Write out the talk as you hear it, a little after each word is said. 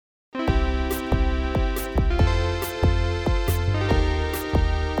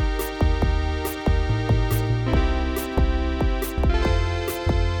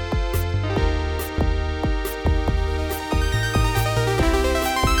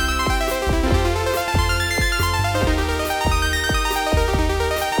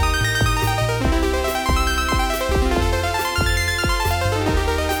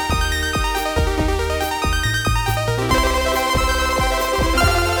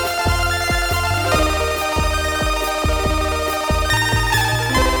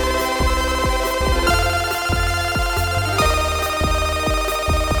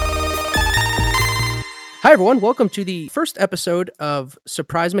Hi, everyone. Welcome to the first episode of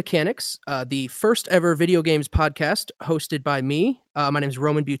Surprise Mechanics, the first ever video games podcast hosted by me. My name is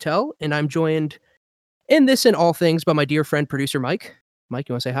Roman Butel, and I'm joined in this and all things by my dear friend, producer Mike. Mike,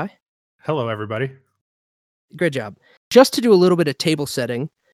 you want to say hi? Hello, everybody. Great job. Just to do a little bit of table setting,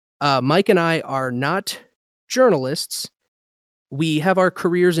 Mike and I are not journalists. We have our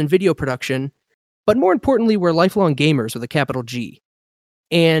careers in video production, but more importantly, we're lifelong gamers with a capital G.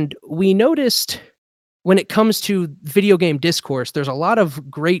 And we noticed when it comes to video game discourse, there's a lot of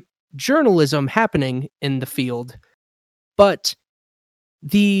great journalism happening in the field, but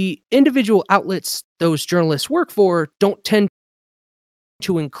the individual outlets those journalists work for don't tend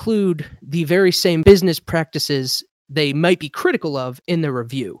to include the very same business practices they might be critical of in their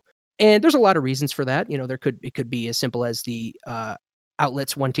review. And there's a lot of reasons for that. You know, it could be as simple as the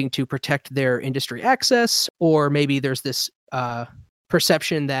outlets wanting to protect their industry access, or maybe there's this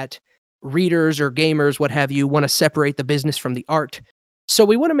perception that readers or gamers, what have you, want to separate the business from the art. So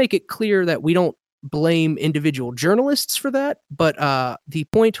we want to make it clear that we don't blame individual journalists for that, but the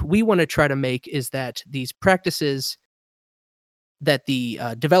point we want to try to make is that these practices that the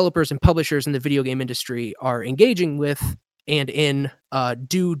developers and publishers in the video game industry are engaging with and in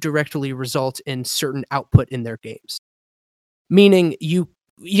do directly result in certain output in their games. Meaning you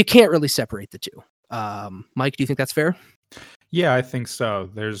can't really separate the two. Mike, do you think that's fair? Yeah, I think so.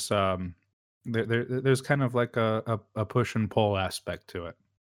 There's there's kind of like a push and pull aspect to it.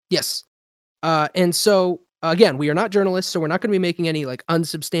 Yes. And so again, we are not journalists, so we're not going to be making any like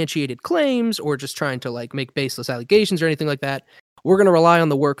unsubstantiated claims or just trying to like make baseless allegations or anything like that. We're going to rely on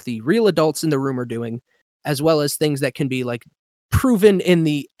the work the real adults in the room are doing, as well as things that can be like proven in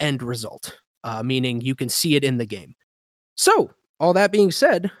the end result, meaning you can see it in the game. So all that being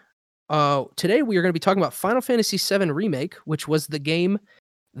said, today we are going to be talking about Final Fantasy VII Remake, which was the game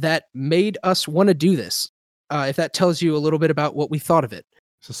that made us want to do this. If that tells you a little bit about what we thought of it.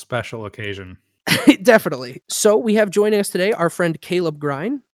 It's a special occasion. Definitely. So we have joining us today our friend Caleb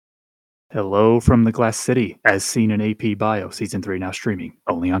Grine. Hello from the Glass City, as seen in AP Bio, Season 3 now streaming,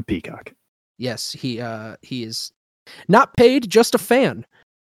 only on Peacock. Yes, he is not paid, just a fan.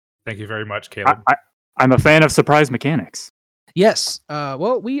 Thank you very much, Caleb. I'm a fan of Surprise Mechanics. Yes,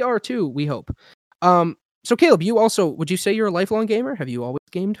 well, we are too, we hope. So Caleb, you also, would you say you're a lifelong gamer? Have you always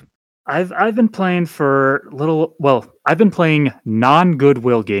gamed? I've been playing I've been playing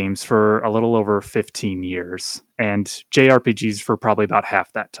non-Goodwill games for a little over 15 years, and JRPGs for probably about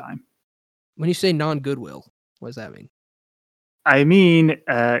half that time. When you say non-Goodwill, what does that mean? I mean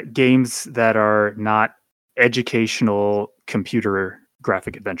games that are not educational computer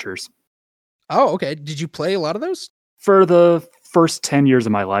graphic adventures. Oh, okay. Did you play a lot of those? For the first 10 years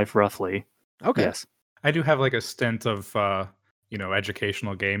of my life, roughly. Okay. Yes. I do have like a stint of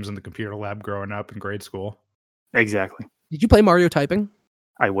educational games in the computer lab growing up in grade school. Exactly. Did you play Mario Typing?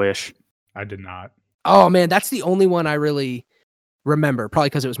 I wish. I did not. Oh man, that's the only one I really remember, probably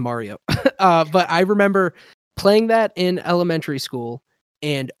because it was Mario. But I remember playing that in elementary school,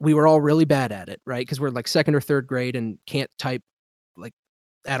 and we were all really bad at it, right? Because we're like second or third grade and can't type like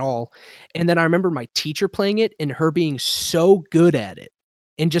at all. And then I remember my teacher playing it and her being so good at it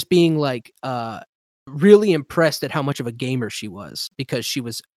and just being like really impressed at how much of a gamer she was because she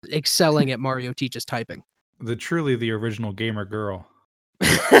was excelling at Mario Teaches Typing. The original gamer girl.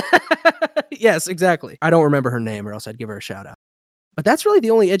 Yes, exactly. I don't remember her name or else I'd give her a shout out. But that's really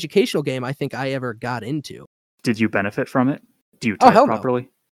the only educational game I think I ever got into. Did you benefit from it? Do you type properly?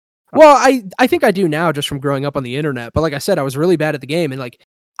 No. Well, I think I do now just from growing up on the internet. But like I said, I was really bad at the game. And like,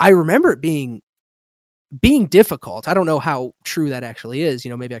 I remember it being difficult. I don't know how true that actually is. You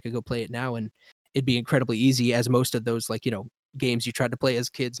know, maybe I could go play it now and it'd be incredibly easy, as most of those like, games you tried to play as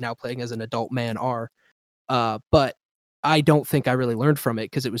kids now playing as an adult man are. But I don't think I really learned from it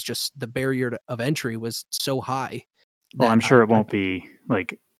because it was just the barrier of entry was so high. Well, I'm sure it won't be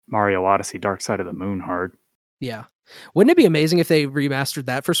like Mario Odyssey Dark Side of the Moon hard. Yeah. Wouldn't it be amazing if they remastered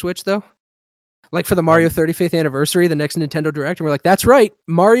that for Switch, though? Like for the Mario 35th anniversary, the next Nintendo Direct, and we're like, that's right,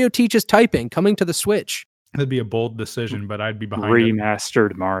 Mario Teaches Typing coming to the Switch. That'd be a bold decision, but I'd be behind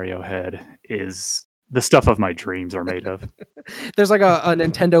Remastered Mario Head is the stuff of my dreams are made of. There's like a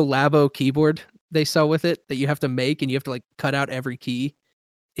Nintendo Labo keyboard they sell with it that you have to make, and you have to like cut out every key.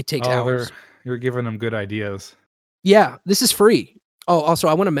 It takes hours. You're giving them good ideas. Yeah, this is free. Oh, also,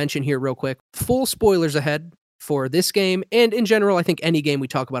 I want to mention here real quick, full spoilers ahead for this game, and in general, I think any game we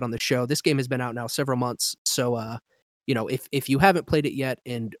talk about on the show. This game has been out now several months, so if you haven't played it yet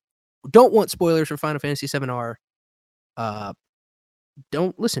and don't want spoilers for Final Fantasy VII-R,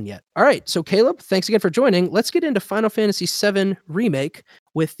 don't listen yet. All right, so Caleb, thanks again for joining. Let's get into Final Fantasy VII Remake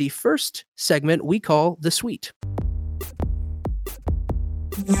with the first segment we call The Suite.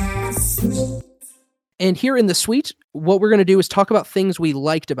 And here in The Suite, what we're going to do is talk about things we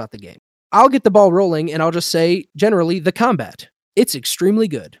liked about the game. I'll get the ball rolling, and I'll just say, generally, the combat. It's extremely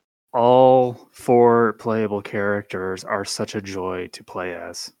good. All 4 playable characters are such a joy to play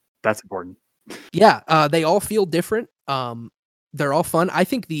as. That's important. Yeah, they all feel different. They're all fun. I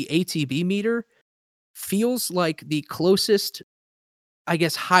think the ATB meter feels like the closest, I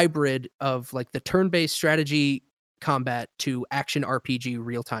guess, hybrid of like the turn-based strategy combat to action RPG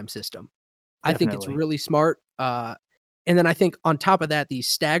real-time system. I think it's really smart. And then I think on top of that, the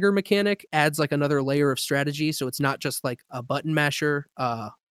stagger mechanic adds like another layer of strategy. So it's not just like a button masher,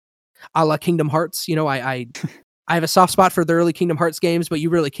 a la Kingdom Hearts. You know, I have a soft spot for the early Kingdom Hearts games, but you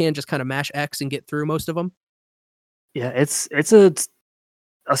really can just kind of mash X and get through most of them. Yeah, it's a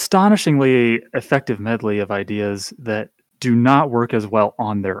astonishingly effective medley of ideas that do not work as well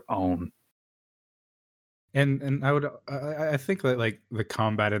on their own. And I think that like the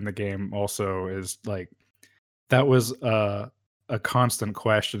combat in the game also is like that was a constant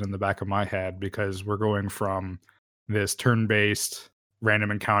question in the back of my head, because we're going from this turn-based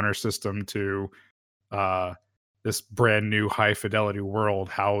random encounter system to this brand new high fidelity world.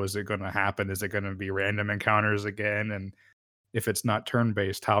 How is it going to happen? Is it going to be random encounters again? And if it's not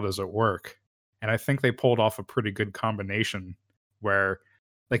turn-based, how does it work? And I think they pulled off a pretty good combination where,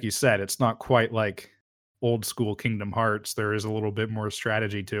 like you said, it's not quite like old school Kingdom Hearts. There is a little bit more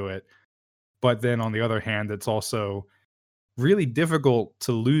strategy to it. But then on the other hand, it's also really difficult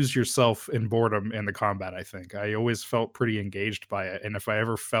to lose yourself in boredom in the combat, I think. I always felt pretty engaged by it. And if I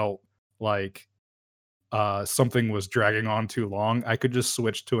ever felt like something was dragging on too long, I could just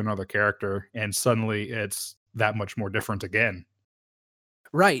switch to another character and suddenly it's that much more different again.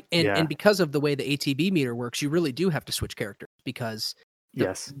 Right. And because of the way the ATB meter works, you really do have to switch characters, because the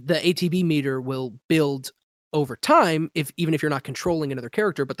ATB meter will build over time, even if you're not controlling another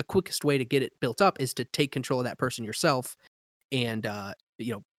character. But the quickest way to get it built up is to take control of that person yourself and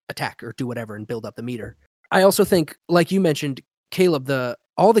attack or do whatever and build up the meter. I also think, like you mentioned, Caleb,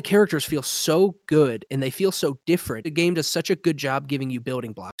 all the characters feel so good and they feel so different. The game does such a good job giving you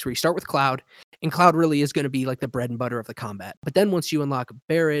building blocks, where you start with Cloud, and Cloud really is going to be like the bread and butter of the combat. But then once you unlock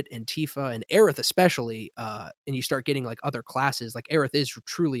Barret and Tifa and Aerith especially, and you start getting like other classes, like Aerith is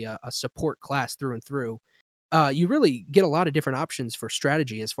truly a support class through and through, you really get a lot of different options for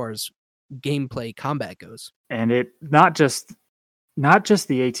strategy as far as gameplay combat goes. And it not just the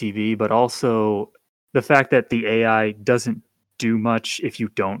ATV, but also the fact that the AI doesn't do much if you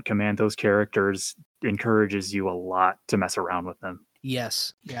don't command those characters encourages you a lot to mess around with them.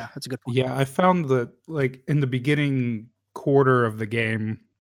 Yes. Yeah, that's a good point. Yeah, I found that like in the beginning quarter of the game,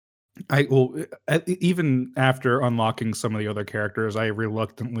 even after unlocking some of the other characters, I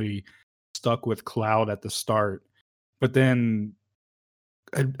reluctantly stuck with Cloud at the start. But then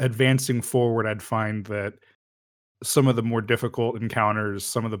advancing forward, I'd find that some of the more difficult encounters,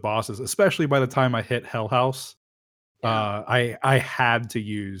 some of the bosses, especially by the time I hit Hell House, I had to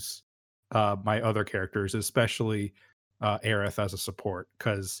use my other characters, especially Aerith as a support,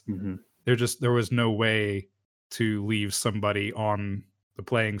 because there was no way to leave somebody on the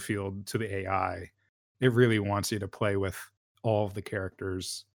playing field to the AI. It really wants you to play with all of the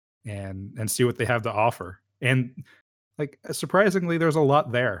characters and see what they have to offer. And like surprisingly, there's a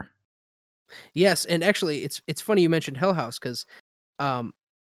lot there. Yes, and actually, it's funny you mentioned Hell House, because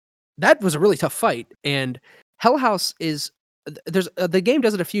that was a really tough fight. And Hell House is the game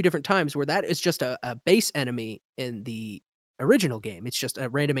does it a few different times, where that is just a base enemy in the original game. It's just a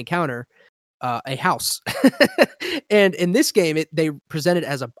random encounter, a house, and in this game, they present it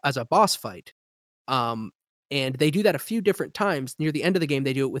as a boss fight. And they do that a few different times. Near the end of the game,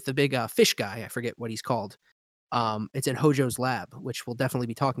 they do it with the big fish guy. I forget what he's called. It's in Hojo's lab, which we'll definitely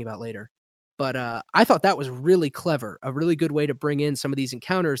be talking about later. But I thought that was really clever, a really good way to bring in some of these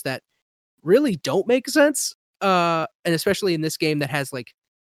encounters that really don't make sense. And especially in this game that has like,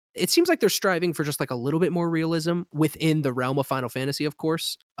 it seems like they're striving for just like a little bit more realism within the realm of Final Fantasy, of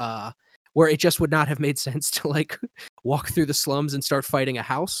course, where it just would not have made sense to like walk through the slums and start fighting a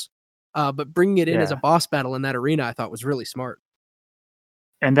house. But bringing it in as a boss battle in that arena, I thought was really smart.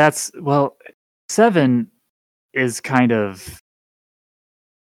 And 7 is kind of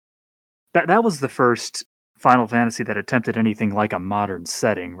that was the first Final Fantasy that attempted anything like a modern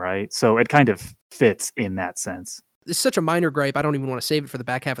setting, right? So it kind of fits in that sense. It's such a minor gripe, I don't even want to save it for the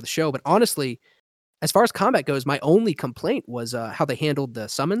back half of the show, but honestly, as far as combat goes, my only complaint was how they handled the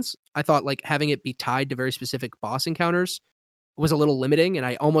summons. I thought like having it be tied to very specific boss encounters was a little limiting, and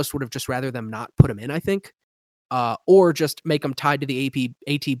I almost would have just rather them not put them in, I think. Or just make them tied to the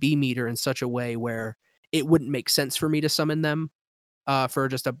ATB meter in such a way where it wouldn't make sense for me to summon them for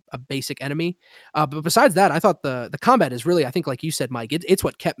just a basic enemy. But besides that, I thought the combat is really, I think, like you said, Mike, it's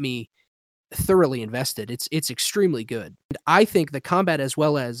what kept me thoroughly invested. It's extremely good. And I think the combat, as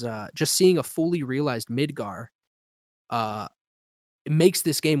well as just seeing a fully realized Midgar, it makes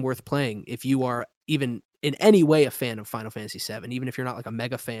this game worth playing if you are even in any way a fan of Final Fantasy VII, even if you're not like a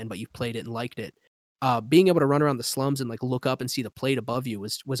mega fan, but you've played it and liked it. Being able to run around the slums and like look up and see the plate above you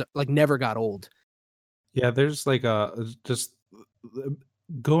was like never got old. Yeah, there's like just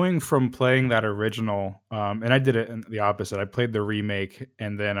going from playing that original, and I did it in the opposite. I played the remake,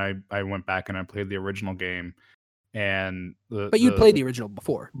 and then I went back and I played the original game. And But you'd played the original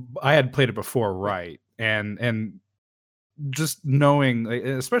before. I had played it before, right? And just knowing,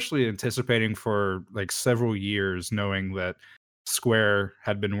 especially anticipating for like several years, knowing that Square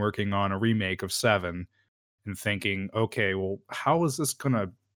had been working on a remake of 7, and thinking, okay, well, how is this gonna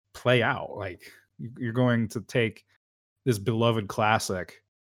play out? Like, you're going to take this beloved classic,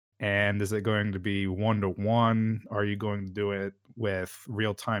 and is it going to be 1-to-1? Are you going to do it with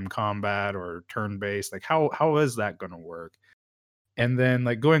real-time combat or turn-based? Like, how is that going to work? And then,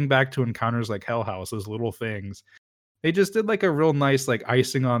 like, going back to encounters like Hell House, those little things, they just did like a real nice, like,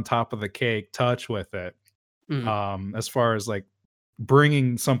 icing on top of the cake touch with it. As far as like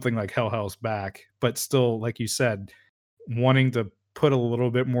bringing something like Hell House back, but still, like you said, wanting to put a little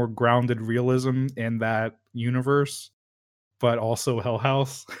bit more grounded realism in that universe, but also Hell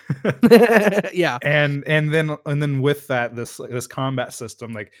House. Yeah. And then with that, this combat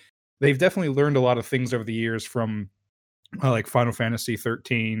system, like, they've definitely learned a lot of things over the years from like Final Fantasy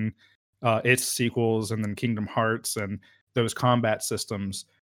 13, its sequels, and then Kingdom Hearts, and those combat systems.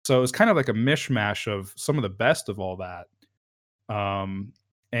 So it's kind of like a mishmash of some of the best of all that.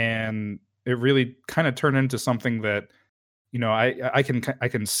 And it really kind of turned into something that, you know, I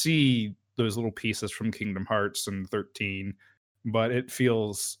can see those little pieces from Kingdom Hearts and 13, but it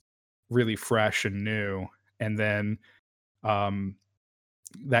feels really fresh and new. And then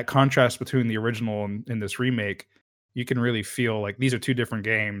that contrast between the original and this remake, you can really feel like these are two different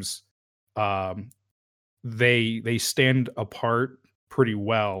games. They stand apart pretty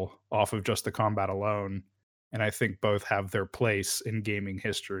well off of just the combat alone, and I think both have their place in gaming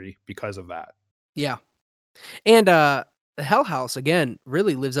history because of that. Yeah. And Hell House, again,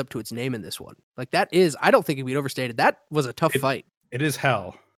 really lives up to its name in this one. Like, that is, I don't think it would be overstated. That was a tough fight. It is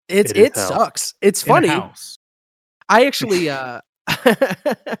hell. It sucks. It's funny. I actually I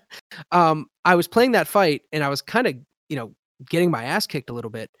was playing that fight, and I was kind of, getting my ass kicked a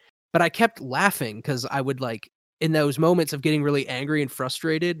little bit, but I kept laughing because I would, like, in those moments of getting really angry and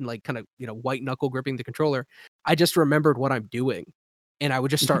frustrated and like kind of, white knuckle gripping the controller, I just remembered what I'm doing. And I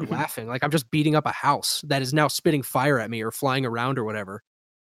would just start laughing. Like, I'm just beating up a house that is now spitting fire at me or flying around or whatever.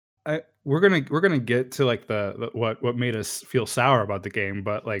 We're gonna get to like the what made us feel sour about the game,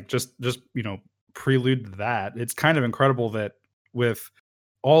 but like just prelude to that. It's kind of incredible that with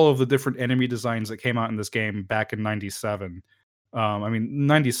all of the different enemy designs that came out in this game back in 97.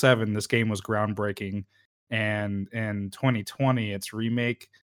 97, this game was groundbreaking, and in 2020, its remake,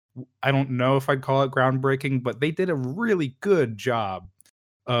 I don't know if I'd call it groundbreaking, but they did a really good job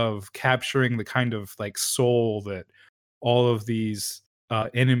of capturing the kind of like soul that all of these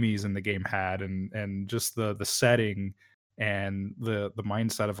enemies in the game had, and just the setting and the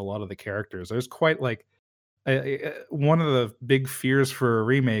mindset of a lot of the characters. There's quite like one of the big fears for a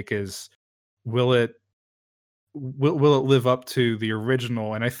remake is, will it live up to the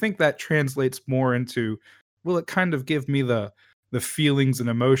original? And I think that translates more into, will it kind of give me the feelings and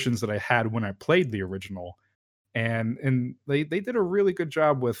emotions that I had when I played the original? And they did a really good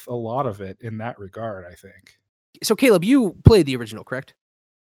job with a lot of it in that regard, I think. So Caleb, you played the original, correct?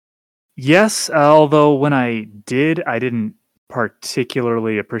 Yes, although when I did, I didn't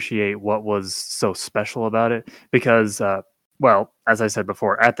particularly appreciate what was so special about it because, well, as I said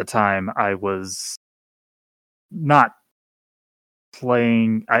before, at the time I was not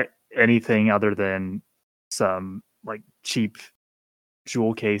playing anything other than some like cheap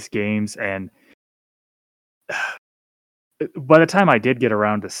jewel case games, and by the time I did get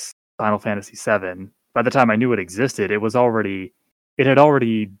around to Final Fantasy VII, by the time I knew it existed, it had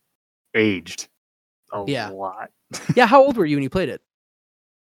already aged a lot. Yeah, how old were you when you played it?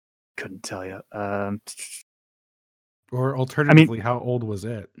 Couldn't tell you. Or alternatively, how old was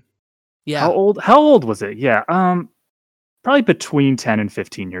it? Yeah. How old was it? Yeah. Probably between 10 and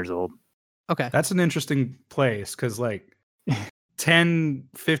 15 years old. Okay. That's an interesting place, because like 10,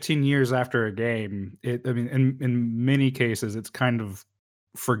 15 years after a game, in many cases, it's kind of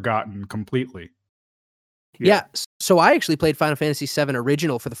forgotten completely. Yeah. So I actually played Final Fantasy VII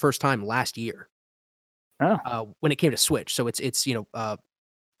Original for the first time last year. When it came to Switch. So it's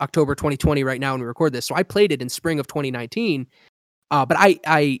October 2020 right now when we record this. So I played it in spring of 2019. But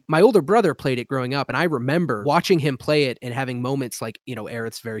my older brother played it growing up, and I remember watching him play it and having moments like,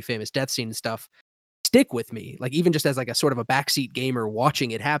 Aerith's very famous death scene and stuff stick with me. Like even just as like a sort of a backseat gamer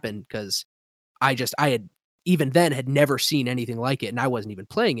watching it happen, because I had even then had never seen anything like it, and I wasn't even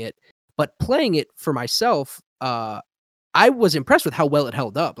playing it. But playing it for myself, I was impressed with how well it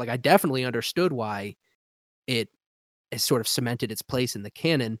held up. Like I definitely understood why it has sort of cemented its place in the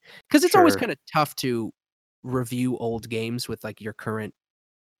canon, because it's always kind of tough to review old games with like your current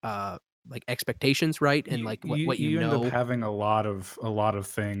like expectations, right? And like what you end know, up having a lot of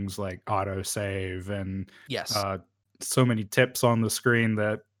things like autosave and yes, so many tips on the screen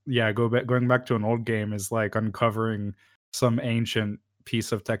that going back to an old game is like uncovering some ancient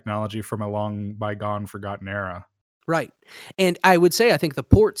piece of technology from a long bygone forgotten era. Right. And I would say I think the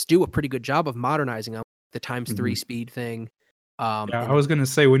ports do a pretty good job of modernizing them, the ×3 speed thing. I was gonna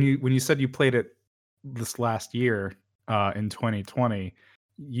say when you said you played it this last year in 2020,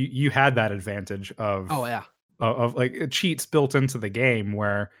 you had that advantage of of like cheats built into the game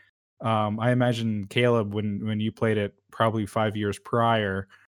where I imagine Caleb when you played it probably 5 years prior.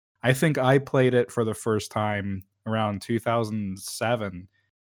 I think I played it for the first time around 2007.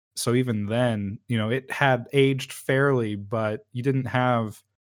 So even then, it had aged fairly, but you didn't have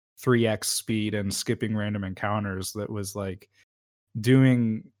 3x speed and skipping random encounters that was like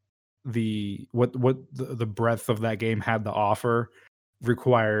doing what the breadth of that game had to offer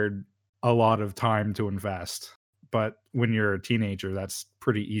required a lot of time to invest. But when you're a teenager, that's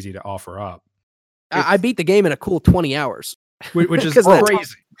pretty easy to offer up. I beat the game in a cool 20 hours. Which is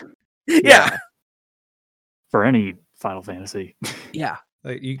crazy. Yeah. For any Final Fantasy. Yeah.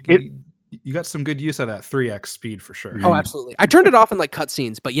 Like you got some good use of that 3x speed for sure. Oh, absolutely. I turned it off in like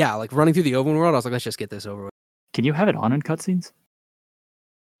cutscenes, but yeah, like running through the open world, I was like, let's just get this over with. Can you have it on in cutscenes?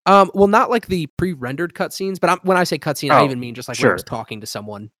 Well, not like the pre-rendered cutscenes, but when I say cutscene, I even mean just like when I was talking to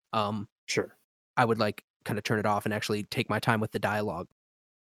someone. Sure. I would like kind of turn it off and actually take my time with the dialogue.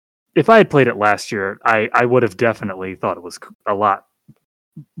 If I had played it last year, I would have definitely thought it was a lot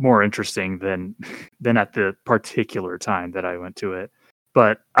more interesting than at the particular time that I went to it.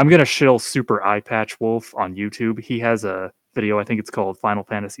 But I'm going to shill Super Eye Patch Wolf on YouTube. He has a video, I think it's called Final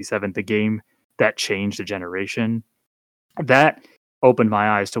Fantasy VII, the game that changed a generation. That opened my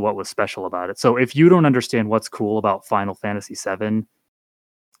eyes to what was special about it. So if you don't understand what's cool about Final Fantasy VII,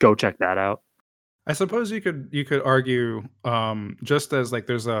 go check that out. I suppose you could argue just as like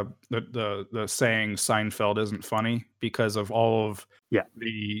there's the saying Seinfeld isn't funny because of all of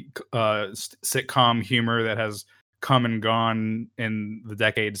the sitcom humor that has come and gone in the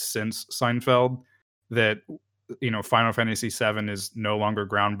decades since Seinfeld, that Final Fantasy VII is no longer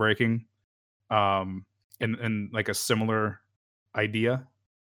groundbreaking in like a similar idea.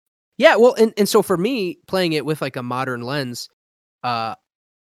 Yeah, well, and so for me, playing it with like a modern lens,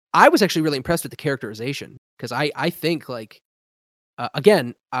 I was actually really impressed with the characterization, because I think like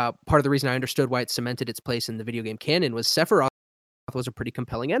again, part of the reason I understood why it cemented its place in the video game canon was Sephiroth was a pretty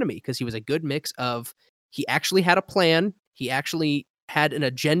compelling enemy, because he was a good mix of, he actually had a plan, he actually had an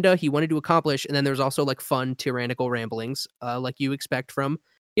agenda he wanted to accomplish, and then there's also like fun tyrannical ramblings like you expect from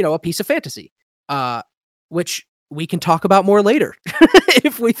a piece of fantasy, which we can talk about more later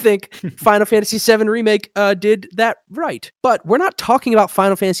if we think Final Fantasy VII Remake did that right. But we're not talking about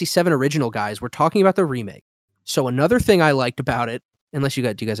Final Fantasy VII Original, guys. We're talking about the remake. So another thing I liked about it, unless do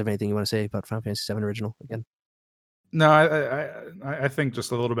you guys have anything you want to say about Final Fantasy VII Original again? No, I think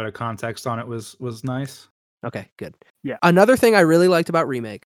just a little bit of context on it was nice. Okay, good. Yeah. Another thing I really liked about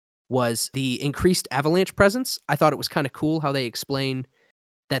Remake was the increased Avalanche presence. I thought it was kind of cool how they explain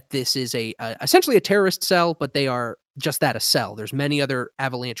that this is essentially a terrorist cell, but they are just that, a cell. There's many other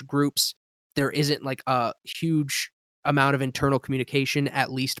Avalanche groups. There isn't like a huge amount of internal communication, at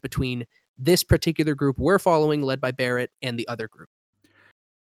least between this particular group we're following, led by Barrett, and the other group.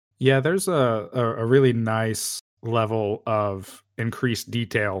 Yeah, there's a really nice level of increased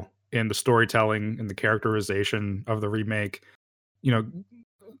detail in the storytelling and the characterization of the remake.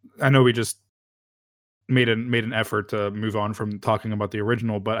 I know we just made an effort to move on from talking about the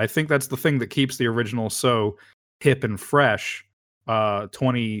original, but I think that's the thing that keeps the original so hip and fresh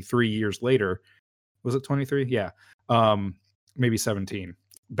 23 years later. Was it 23? Yeah. Maybe 17.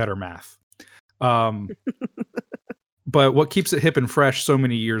 Better math. But what keeps it hip and fresh so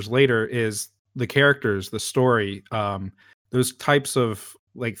many years later is the characters, the story, those types of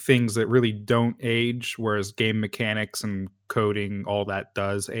like things that really don't age, whereas game mechanics and coding, all that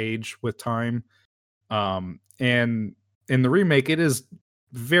does age with time. And in the remake, it is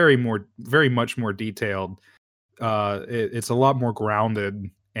very much more detailed. It's a lot more grounded,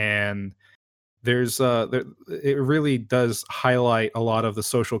 and it really does highlight a lot of the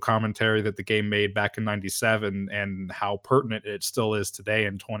social commentary that the game made back in 97 and how pertinent it still is today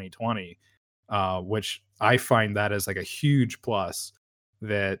in 2020, which I find that as like a huge plus,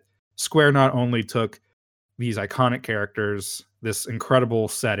 that Square not only took these iconic characters, this incredible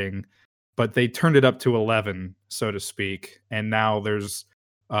setting, but they turned it up to 11, so to speak. And now there's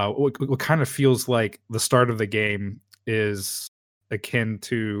what kind of feels like the start of the game is akin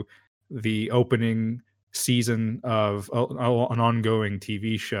to the opening season of an ongoing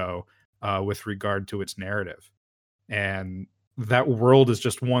TV show with regard to its narrative. And that world is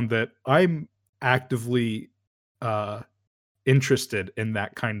just one that I'm actively interested in,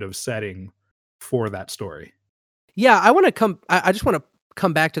 that kind of setting for that story. Yeah, I just want to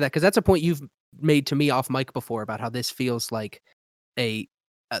come back to that, because that's a point you've made to me off mic before about how this feels like the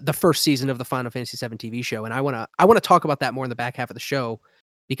first season of the Final Fantasy VII TV show, and I want to talk about that more in the back half of the show,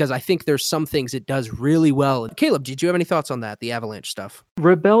 because I think there's some things it does really well. Caleb, did you have any thoughts on that, the Avalanche stuff?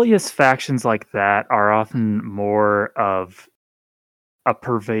 Rebellious factions like that are often more of a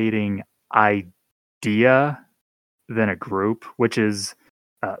pervading idea than a group, which is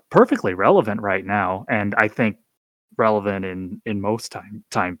perfectly relevant right now, and I think relevant in most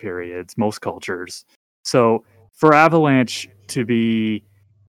time periods, most cultures. So for Avalanche to be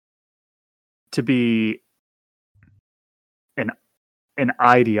an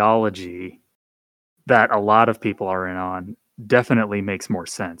ideology that a lot of people are in on definitely makes more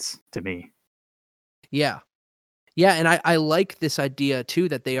sense to me. Yeah. Yeah, and I like this idea too,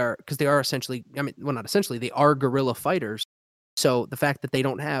 that they are, because they are essentially, I mean, well, not essentially, they are guerrilla fighters. So the fact that they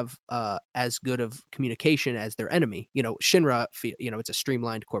don't have as good of communication as their enemy, Shinra, it's a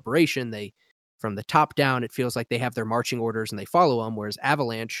streamlined corporation. They, from the top down, it feels like they have their marching orders and they follow them. Whereas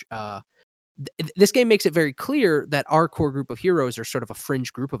Avalanche, this game makes it very clear that our core group of heroes are sort of a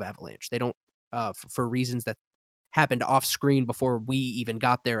fringe group of Avalanche. They don't, for reasons that happened off screen before we even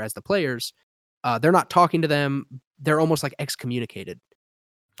got there as the players, they're not talking to them. They're almost like excommunicated.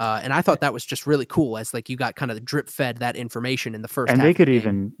 And I thought that was just really cool, as like you got kind of drip fed that information in the first. And they could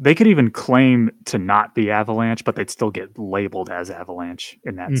even claim to not be Avalanche, but they'd still get labeled as Avalanche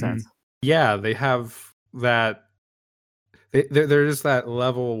in that sense. Yeah, they have that. There is that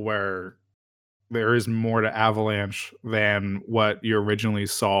level where there is more to Avalanche than what you originally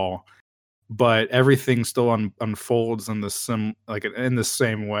saw, but everything still unfolds in the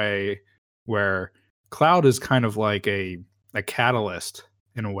same way, where Cloud is kind of like a catalyst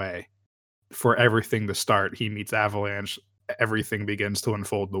in a way for everything to start. He meets Avalanche, everything begins to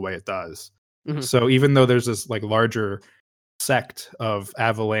unfold the way it does. Mm-hmm. So even though there's this like larger sect of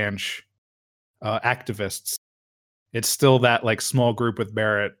Avalanche activists, it's still that like small group with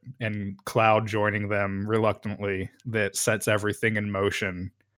Barrett and Cloud joining them reluctantly that sets everything in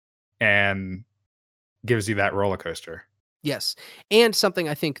motion and gives you that roller coaster. Yes. And something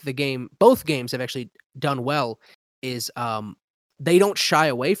I think both games have actually done well is they don't shy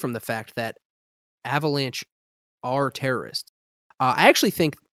away from the fact that Avalanche are terrorists. I actually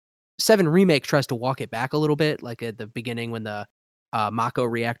think 7 Remake tries to walk it back a little bit, like at the beginning when the Mako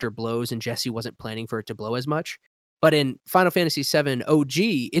reactor blows and Jesse wasn't planning for it to blow as much. But in Final Fantasy VII OG,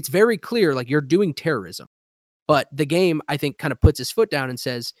 it's very clear, like, you're doing terrorism. But the game, I think, kind of puts his foot down and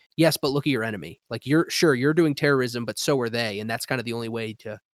says, yes, but look at your enemy. Like, you're doing terrorism, but so are they. And that's kind of the only way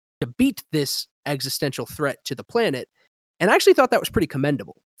to beat this existential threat to the planet. And I actually thought that was pretty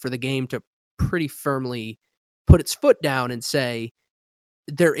commendable for the game to pretty firmly put its foot down and say,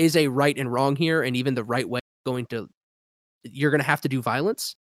 there is a right and wrong here. And even the right way you're going to have to do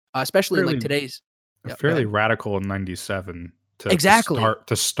violence, especially in like today's. Fairly radical in 97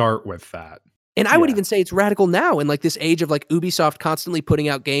 to start with that. And I would even say it's radical now in like this age of like Ubisoft constantly putting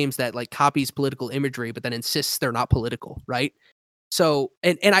out games that like copies political imagery, but then insists they're not political, right? So,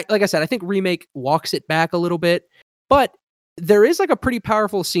 and I, like I said, I think Remake walks it back a little bit, but there is like a pretty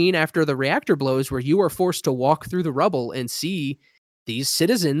powerful scene after the reactor blows where you are forced to walk through the rubble and see these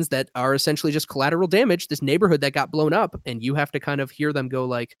citizens that are essentially just collateral damage, this neighborhood that got blown up, and you have to kind of hear them go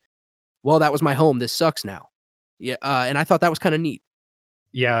like, well, that was my home. This sucks now. Yeah. And I thought that was kind of neat.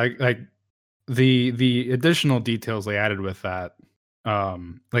 Yeah. Like the additional details they added with that.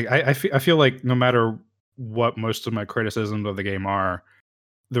 I feel like no matter what most of my criticisms of the game are,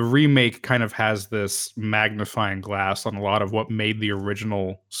 the remake kind of has this magnifying glass on a lot of what made the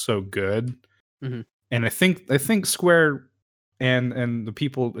original so good. Mm-hmm. And I think Square and the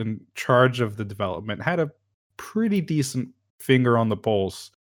people in charge of the development had a pretty decent finger on the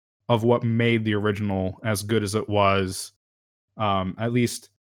pulse of what made the original as good as it was, at least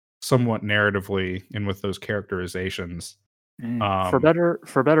somewhat narratively and with those characterizations. For better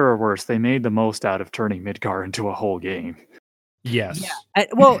or worse, they made the most out of turning Midgar into a whole game. Yes. Yeah.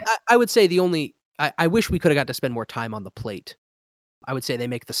 I would say I wish we could have got to spend more time on the plate. I would say they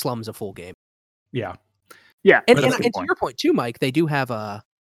make the slums a full game. Yeah. Yeah. And to your point too, Mike, they do have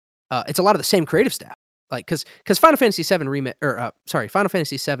it's a lot of the same creative staff. Like, because Final Fantasy VII Final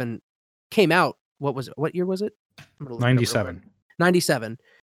Fantasy VII came out. What year was it? 97. 97.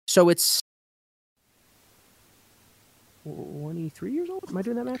 So it's 23 years old. Am I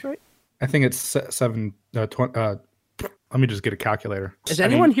doing that math right? I think it's 7. Let me just get a calculator. Is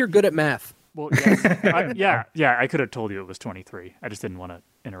anyone here good at math? Well, yes. I could have told you it was 23. I just didn't want to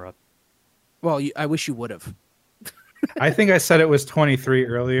interrupt. Well, I wish you would have. I think I said it was 23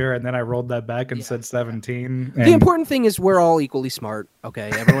 earlier, and then I rolled that back and said 17. The important thing is we're all equally smart,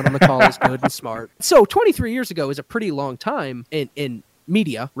 okay? Everyone on the call is good and smart. So 23 years ago is a pretty long time in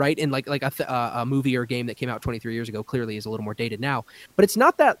media, right? And like a movie or game that came out 23 years ago clearly is a little more dated now. But it's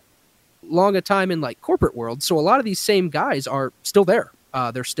not that long a time in like corporate world. So a lot of these same guys are still there.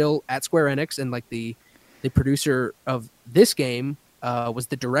 They're still at Square Enix, and like the producer of this game was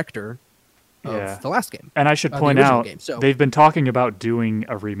the director of the last game. And I should point out, they've been talking about doing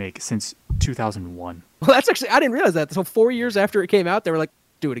a remake since 2001. Well, that's actually, I didn't realize that. So 4 years after it came out, they were like,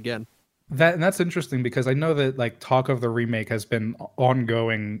 do it again. That's interesting because I know that like talk of the remake has been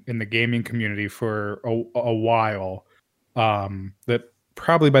ongoing in the gaming community for a while. That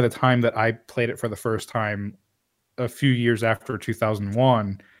probably by the time that I played it for the first time, a few years after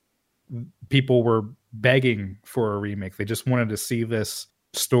 2001, people were begging for a remake. They just wanted to see this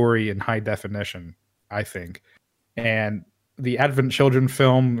story in high definition, I think. And the Advent Children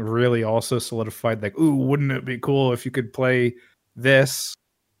film really also solidified like, ooh, wouldn't it be cool if you could play this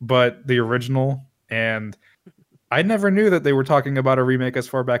but the original? And I never knew that they were talking about a remake as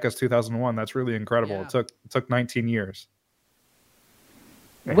far back as 2001. That's really incredible. Yeah. It took 19 years.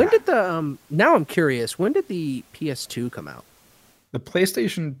 When did the now I'm curious, when did the PS2 come out? The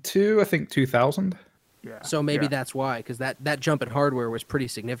PlayStation 2, I think 2000. Yeah. So maybe that's why, because that jump in hardware was pretty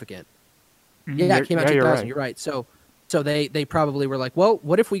significant. Mm-hmm. Yeah, it came out 2000. You're right. So they probably were like, well,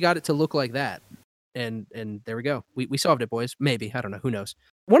 what if we got it to look like that? And there we go. We solved it, boys. Maybe, I don't know. Who knows?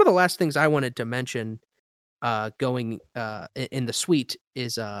 One of the last things I wanted to mention, going in the suite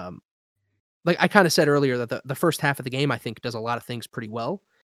is like I kind of said earlier that the first half of the game I think does a lot of things pretty well,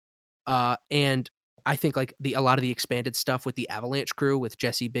 and I think like a lot of the expanded stuff with the Avalanche crew with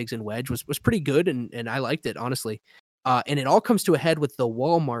Jesse, Biggs, and Wedge was pretty good, and I liked it, honestly. And it all comes to a head with the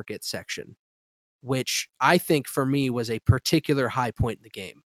Wall Market section, which I think for me was a particular high point in the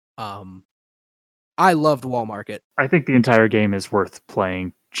game. I loved Wall Market. I think the entire game is worth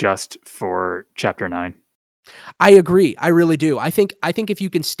playing just for Chapter 9. I agree. I really do. I think if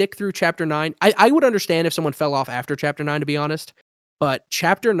you can stick through Chapter 9, I would understand if someone fell off after Chapter 9, to be honest. But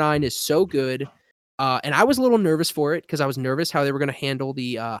Chapter 9 is so good. And I was a little nervous for it because I was nervous how they were going to handle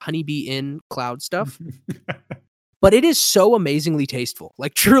the Honeybee Inn cloud stuff. But it is so amazingly tasteful,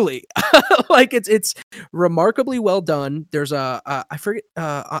 like truly, like it's remarkably well done. There's I forget,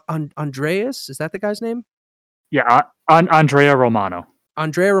 Andreas, is that the guy's name? Yeah, Andrea Romano.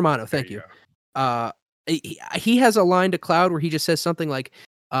 Andrea Romano, thank you. He has a line to Cloud where he just says something like,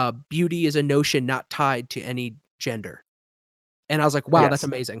 "Beauty is a notion not tied to any gender." And I was like, wow, That's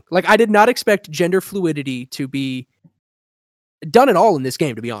amazing. Like, I did not expect gender fluidity to be done at all in this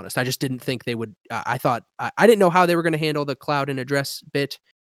game, to be honest. I just didn't think they would. I thought, I didn't know how they were going to handle the Cloud and address bit.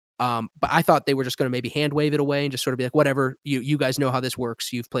 But I thought they were just going to maybe hand wave it away and just sort of be like, whatever, you guys know how this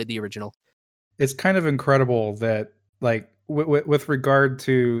works. You've played the original. It's kind of incredible that, like, with regard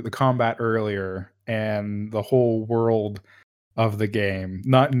to the combat earlier and the whole world of the game,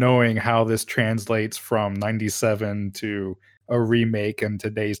 not knowing how this translates from 97 to a remake and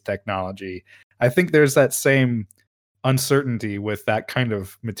today's technology. I think there's that same uncertainty with that kind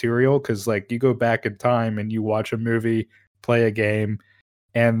of material, because like you go back in time and you watch a movie, play a game,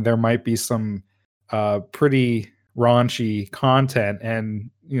 and there might be some pretty raunchy content, and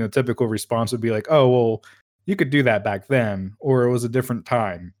typical response would be like, oh well, you could do that back then, or it was a different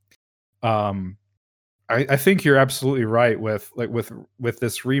time. I think you're absolutely right with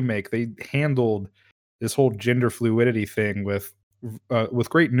this remake. They handled this whole gender fluidity thing with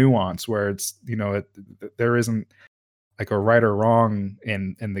great nuance, where it's there isn't like a right or wrong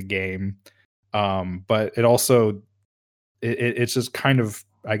in the game, but it also it's just kind of,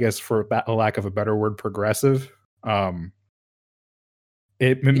 I guess, for a lack of a better word, progressive.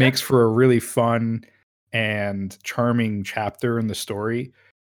 It makes for a really fun and charming chapter in the story.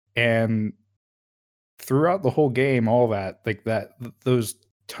 And throughout the whole game, all that, like those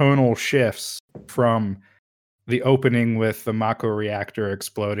tonal shifts from the opening with the Mako reactor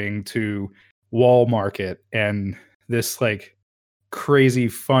exploding to Wall Market and this like crazy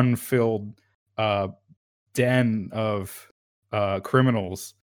fun-filled den of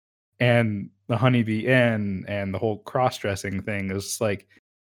criminals and the Honeybee Inn and the whole cross-dressing thing is like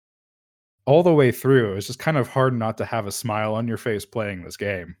all the way through. It's just kind of hard not to have a smile on your face playing this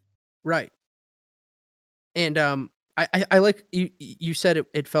game. Right. And I like you said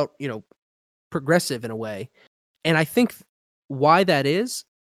it felt, progressive in a way. And I think why that is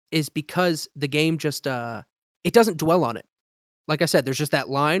because the game just it doesn't dwell on it. Like I said, there's just that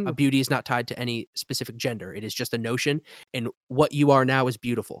line, beauty is not tied to any specific gender. It is just a notion, and what you are now is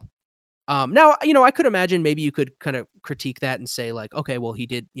beautiful. Now, I could imagine maybe you could kind of critique that and say like, okay, well, he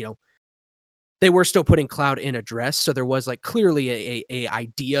did, they were still putting Cloud in a dress, so there was like clearly a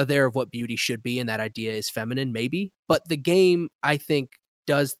idea there of what beauty should be, and that idea is feminine, maybe. But the game, I think,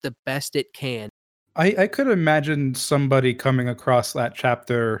 does the best it can. I could imagine somebody coming across that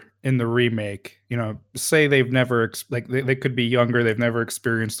chapter in the remake, say they've never, they could be younger, they've never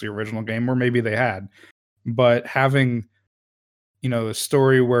experienced the original game, or maybe they had. But having, a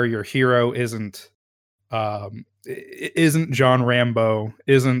story where your hero isn't John Rambo,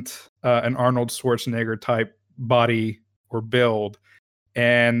 isn't an Arnold Schwarzenegger type body or build,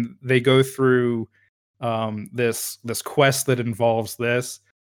 and they go through this quest that involves this.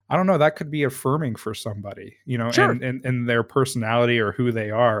 I don't know, that could be affirming for somebody, Sure. and their personality or who they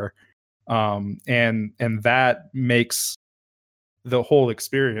are. And that makes the whole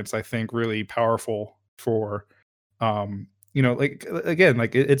experience, I think, really powerful for, like, again,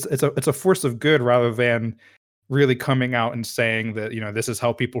 like it's a force of good rather than really coming out and saying that, this is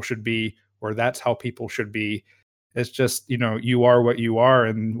how people should be, or that's how people should be. It's just, you are what you are,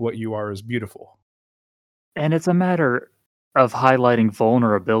 and what you are is beautiful. And it's a matter of highlighting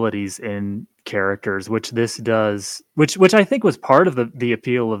vulnerabilities in characters, which this does, which I think was part of the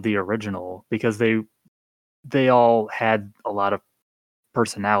appeal of the original, because they all had a lot of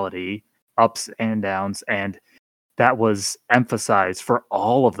personality, ups and downs, and that was emphasized for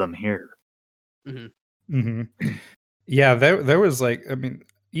all of them here. Mm-hmm. Mm-hmm. Yeah, there was like, I mean,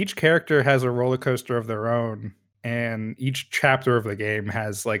 each character has a roller coaster of their own, and each chapter of the game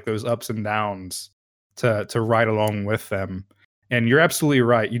has like those ups and downs to ride along with them. And you're absolutely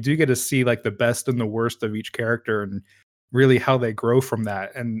right. You do get to see like the best and the worst of each character and really how they grow from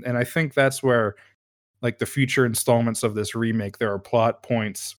that. And I think that's where like the future installments of this remake, there are plot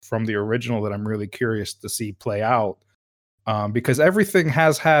points from the original that I'm really curious to see play out. Because everything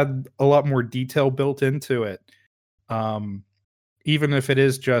has had a lot more detail built into it. Even if it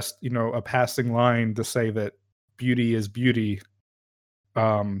is just, a passing line to say that beauty is beauty,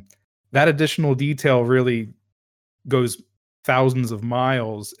 that additional detail really goes thousands of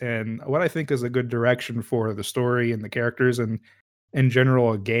miles, and what I think is a good direction for the story and the characters, and in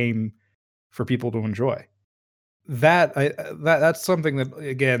general a game for people to enjoy. That's something that,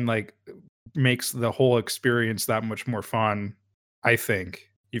 again, like, makes the whole experience that much more fun. I think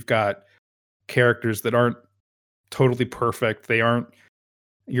you've got characters that aren't totally perfect. They aren't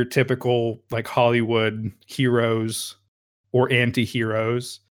your typical like Hollywood heroes or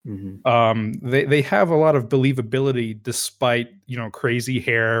anti-heroes. Mm-hmm. They have a lot of believability despite, crazy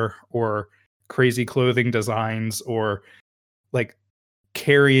hair or crazy clothing designs, or like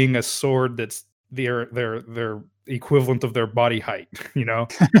carrying a sword that's their equivalent of their body height.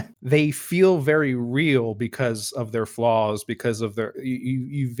 They feel very real because of their flaws, because of their,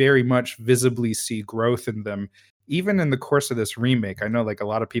 you very much visibly see growth in them. Even in the course of this remake, I know like a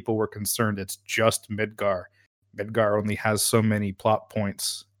lot of people were concerned it's just Midgar. Midgar only has so many plot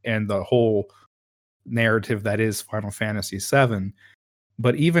points and the whole narrative that is Final Fantasy VII.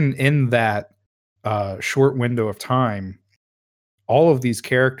 But even in that short window of time, all of these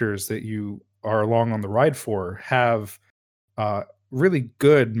characters that you are along on the ride for have really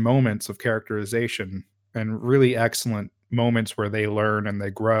good moments of characterization and really excellent moments where they learn and they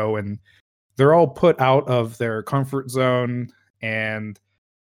grow, and they're all put out of their comfort zone, and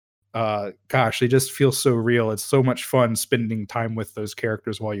gosh, they just feel so real. It's so much fun spending time with those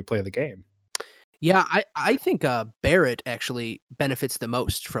characters while you play the game. Yeah, I think Barrett actually benefits the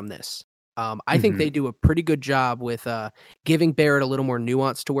most from this. I think they do a pretty good job with giving Barrett a little more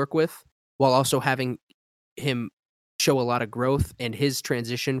nuance to work with, while also having him show a lot of growth, and his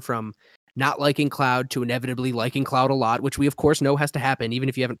transition from not liking Cloud to inevitably liking Cloud a lot, which we of course know has to happen even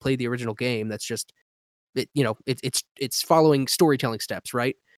if you haven't played the original game. That's just it's following storytelling steps,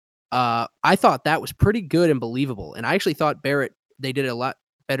 right? I thought that was pretty good and believable, and I actually thought Barrett they did a lot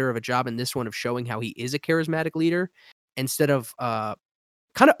better of a job in this one of showing how he is a charismatic leader instead of kind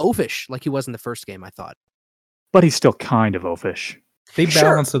of oafish like he was in the first game. I thought, But he's still kind of oafish. They Sure,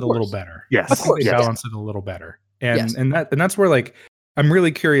 balance of it a little course. better. Yes. Of course, They yes. balance it a little better. And Yes. and that's where like I'm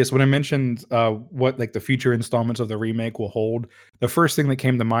really curious when I mentioned what like the future installments of the remake will hold. The first thing that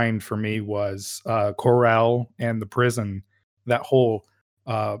came to mind for me was Corel and the prison, that whole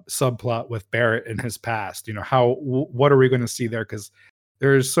subplot with Barrett and his past. You know, what are we going to see there? Because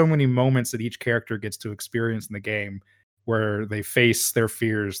there's so many moments that each character gets to experience in the game where they face their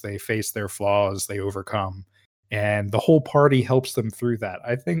fears, they face their flaws, they overcome. And the whole party helps them through that.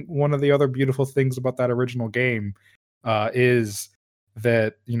 I think one of the other beautiful things about that original game is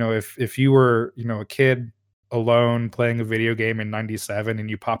that, you know, if you were, you know, a kid alone playing a video game in 97 and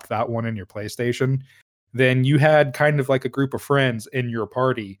you popped that one in your PlayStation, then you had kind of like a group of friends in your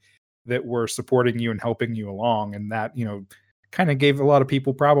party that were supporting you and helping you along. And that, you know, kind of gave a lot of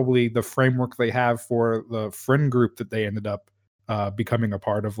people probably the framework they have for the friend group that they ended up becoming a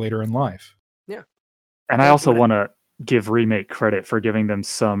part of later in life. And I also want to give Remake credit for giving them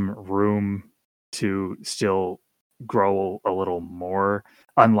some room to still grow a little more.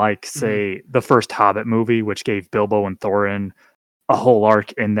 Unlike, say, the first Hobbit movie, which gave Bilbo and Thorin a whole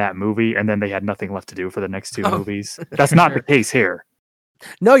arc in that movie, and then they had nothing left to do for the next two movies. That's not the case here.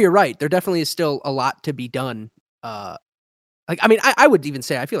 No, you're right. There definitely is still a lot to be done. Like, I mean, I would even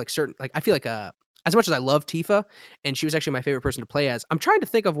say I feel like as much as I love Tifa, and she was actually my favorite person to play as, I'm trying to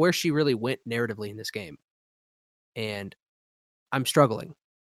think of where she really went narratively in this game, and I'm struggling.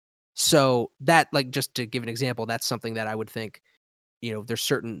 So that, like, just to give an example, that's something that I would think, you know, there's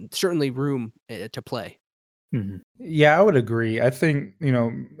certainly room to play. Mm-hmm. Yeah, I would agree. I think, you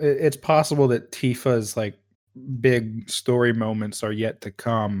know, it's possible that Tifa's like big story moments are yet to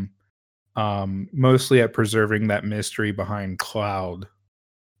come, mostly at preserving that mystery behind Cloud.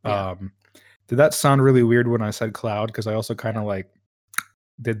 Yeah. Did that sound really weird when I said Cloud? Because I also kind of like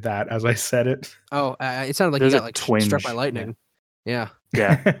did that as I said it. Oh, it sounded like There's you a got like twinge. struck by lightning. Yeah.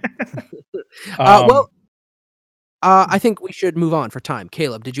 I think we should move on for time.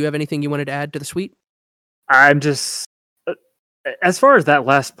 Caleb, did you have anything you wanted to add to the suite? I'm just, as far as that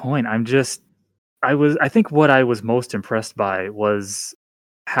last point, I think what I was most impressed by was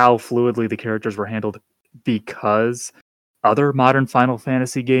how fluidly the characters were handled, because other modern Final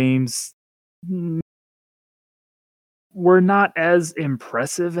Fantasy games were not as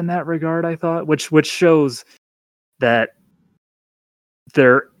impressive in that regard, I thought, which shows that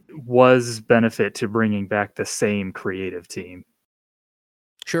there was benefit to bringing back the same creative team.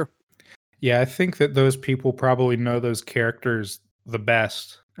 Sure. Yeah, I think that those people probably know those characters the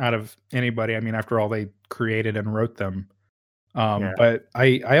best out of anybody. I mean, after all, they created and wrote them. But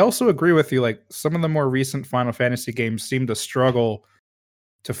I also agree with you. Like, some of the more recent Final Fantasy games seem to struggle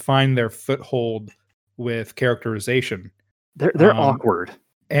to find their foothold with characterization. They're awkward.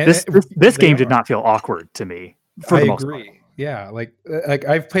 And this game did not feel awkward to me. For the most agree. part. Yeah, like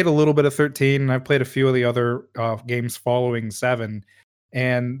I've played a little bit of 13, and I've played a few of the other games following 7,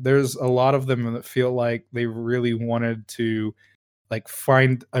 and there's a lot of them that feel like they really wanted to like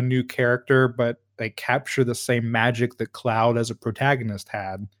find a new character, but they capture the same magic that Cloud as a protagonist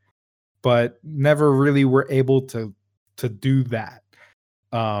had, but never really were able to do that.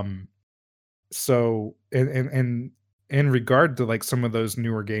 So in regard to like some of those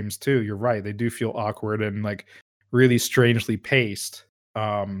newer games too, you're right, they do feel awkward and like really strangely paced.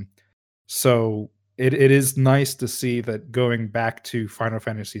 So it is nice to see that going back to Final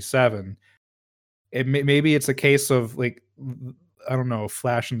Fantasy VII, maybe it's a case of like, I don't know,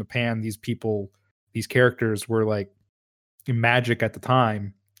 flash in the pan. These characters were like magic at the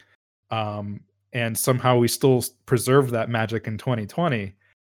time, and somehow we still preserve that magic in 2020.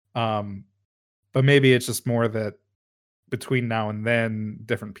 But maybe it's just more that between now and then,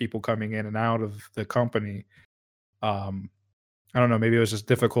 different people coming in and out of the company, I don't know, maybe it was just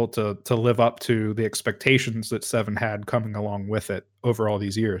difficult to live up to the expectations that 7 had coming along with it over all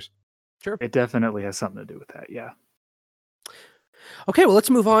these years. Sure. It definitely has something to do with that, yeah. Okay, well, let's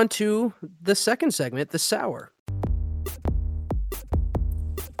move on to the second segment, the sour.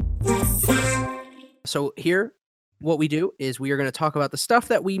 So here, what we do is we are going to talk about the stuff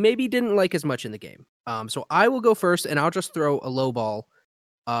that we maybe didn't like as much in the game. So I will go first, and I'll just throw a low ball.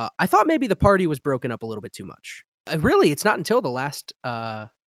 I thought maybe the party was broken up a little bit too much. Really, it's not until the last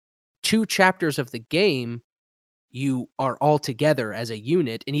 2 chapters of the game you are all together as a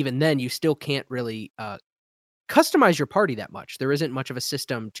unit, and even then, you still can't really customize your party that much. There isn't much of a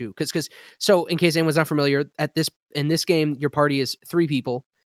system to because so in case anyone's not familiar, in this game, your party is 3 people,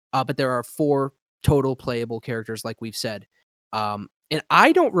 but there are 4 total playable characters, like we've said. And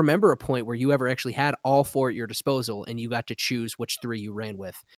I don't remember a point where you ever actually had all 4 at your disposal and you got to choose which 3 you ran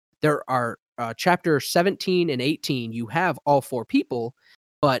with. There are chapter 17 and 18, you have all 4 people,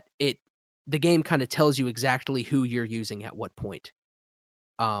 but the game kind of tells you exactly who you're using at what point.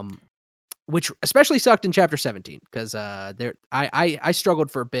 Which especially sucked in chapter 17 because I struggled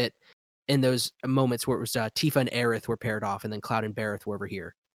for a bit in those moments where it was Tifa and Aerith were paired off, and then Cloud and Barrett were over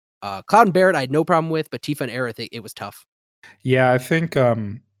here. Cloud and Barrett I had no problem with, but Tifa and Aerith it was tough. Yeah, I think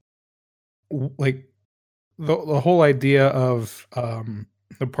like the whole idea of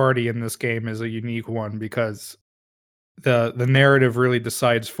the party in this game is a unique one because the narrative really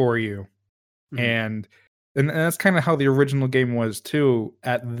decides for you. And that's kind of how the original game was too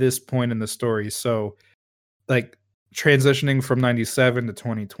at this point in the story. So like transitioning from 97 to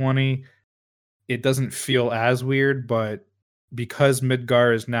 2020, it doesn't feel as weird, but because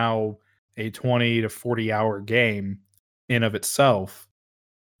Midgar is now a 20 to 40 hour game in of itself,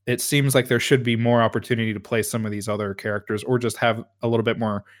 it seems like there should be more opportunity to play some of these other characters or just have a little bit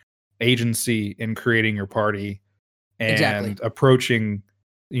more agency in creating your party and approaching,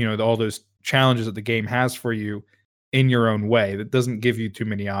 all those challenges that the game has for you in your own way. That doesn't give you too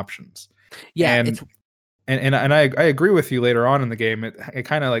many options. Yeah. And I agree with you later on in the game. It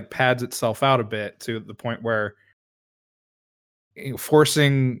kind of like pads itself out a bit to the point where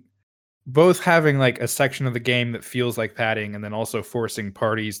forcing both having like a section of the game that feels like padding and then also forcing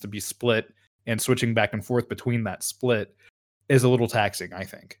parties to be split and switching back and forth between that split is a little taxing, I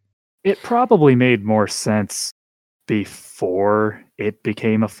think. It probably made more sense before it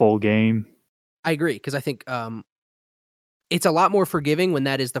became a full game. I agree, because I think it's a lot more forgiving when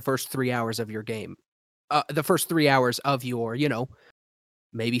that is the first 3 hours of your game. The first 3 hours of your,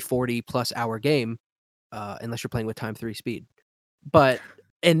 maybe 40 plus hour game, unless you're playing with time 3 speed. But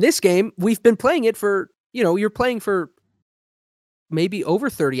in this game, we've been playing it for, you're playing for maybe over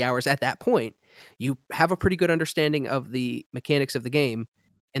 30 hours at that point. You have a pretty good understanding of the mechanics of the game,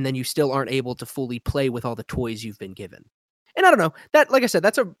 and then you still aren't able to fully play with all the toys you've been given. And I don't know, that, like I said,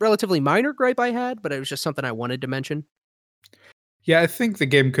 that's a relatively minor gripe I had, but it was just something I wanted to mention. Yeah, I think the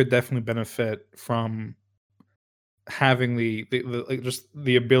game could definitely benefit from having just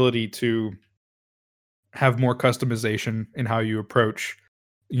the ability to have more customization in how you approach.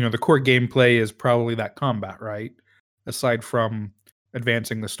 The core gameplay is probably that combat, right? Aside from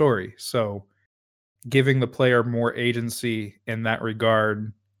advancing the story. So giving the player more agency in that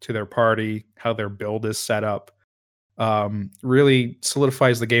regard to their party, how their build is set up, really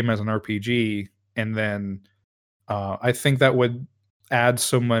solidifies the game as an RPG. And then I think that would add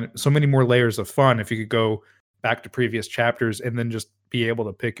so many more layers of fun if you could go back to previous chapters and then just be able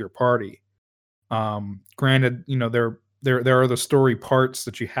to pick your party. Granted, there are the story parts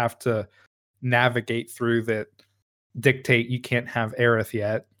that you have to navigate through that dictate you can't have Aerith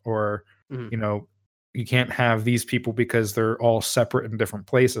yet, or you can't have these people because they're all separate in different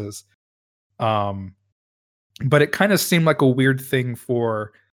places. But it kind of seemed like a weird thing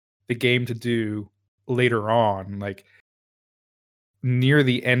for the game to do later on, like near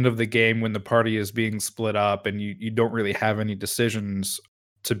the end of the game when the party is being split up and you don't really have any decisions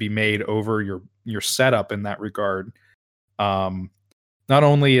to be made over your setup in that regard. Not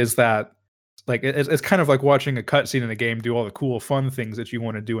only is that like it's kind of like watching a cutscene in a game do all the cool fun things that you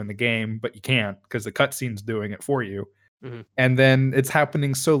want to do in the game, but you can't because the cutscene's doing it for you. Mm-hmm. And then it's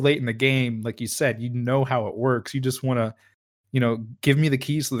happening so late in the game, like you said, how it works. You just want to, give me the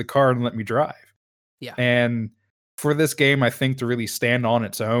keys to the car and let me drive. Yeah. And for this game, I think to really stand on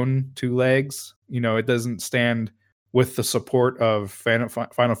its own 2 legs, it doesn't stand with the support of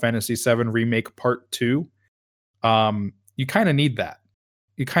Final Fantasy VII Remake Part 2. You kind of need that.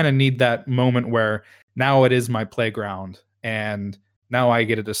 You kind of need that moment where now it is my playground and now I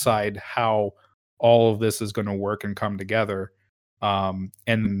get to decide how all of this is going to work and come together,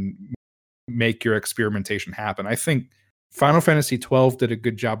 and make your experimentation happen. I think Final Fantasy XII did a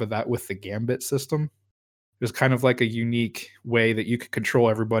good job of that with the Gambit system. It was kind of like a unique way that you could control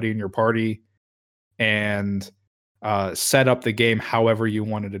everybody in your party and set up the game however you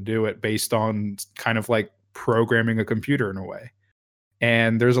wanted to do it based on kind of like programming a computer in a way.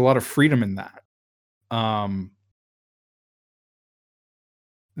 And there's a lot of freedom in that.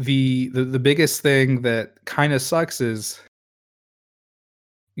 The biggest thing that kind of sucks is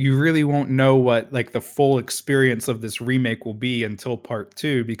you really won't know what like the full experience of this remake will be until part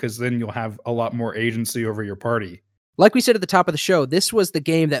 2, because then you'll have a lot more agency over your party. Like we said at the top of the show, this was the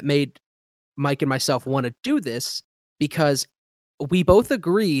game that made Mike and myself want to do this because we both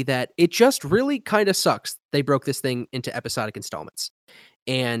agree that it just really kind of sucks they broke this thing into episodic installments.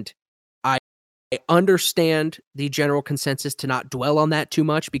 And I understand the general consensus to not dwell on that too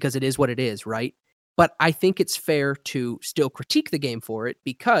much because it is what it is, right? But I think it's fair to still critique the game for it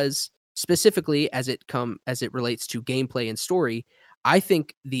because specifically as it relates to gameplay and story, I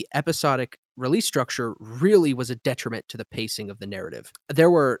think the episodic release structure really was a detriment to the pacing of the narrative. There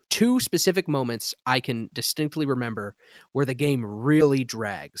were two specific moments I can distinctly remember where the game really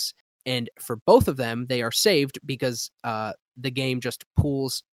drags. And for both of them, they are saved because the game just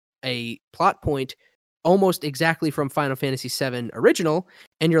pulls a plot point almost exactly from Final Fantasy VII Original.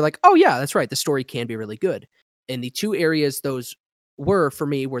 And you're like, oh yeah, that's right. The story can be really good. And the two areas those were for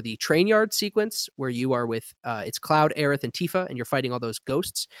me were the train yard sequence where you are with it's Cloud, Aerith, and Tifa, and you're fighting all those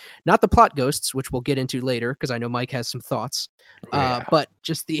ghosts, not the plot ghosts, which we'll get into later because I know Mike has some thoughts. But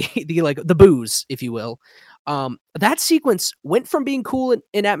just the the booze, if you will. That sequence went from being cool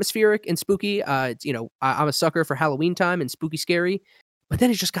and atmospheric and spooky. I'm a sucker for Halloween time and spooky scary, but then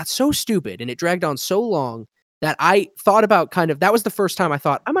it just got so stupid and it dragged on so long that I thought about that was the first time I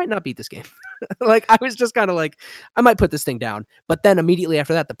thought I might not beat this game. Like I was just kind of like, I might put this thing down. But then immediately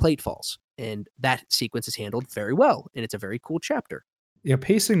after that, the plate falls. And that sequence is handled very well. And it's a very cool chapter. Yeah,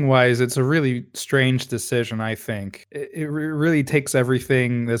 pacing wise, it's a really strange decision, I think. It really takes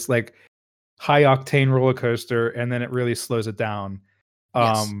everything that's like high octane roller coaster and then it really slows it down.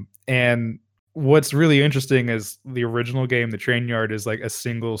 Yes. And what's really interesting is the original game, the train yard, is like a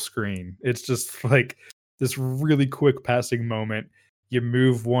single screen. It's just like this really quick passing moment. You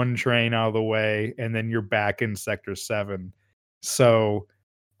move one train out of the way, and then you're back in Sector 7. So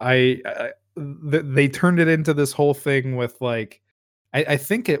they turned it into this whole thing with like, I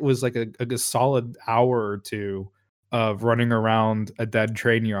think it was like a solid hour or two of running around a dead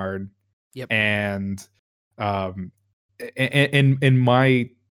train yard. Yep. And in my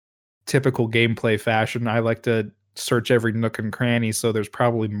typical gameplay fashion, I like to search every nook and cranny, so there's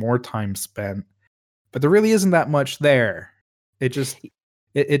probably more time spent. But there really isn't that much there. It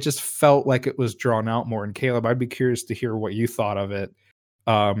just felt like it was drawn out more. And Caleb, I'd be curious to hear what you thought of it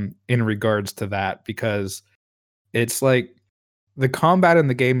in regards to that, because it's like the combat in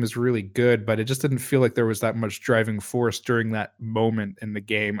the game is really good, but it just didn't feel like there was that much driving force during that moment in the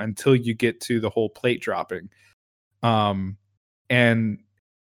game until you get to the whole plate dropping. And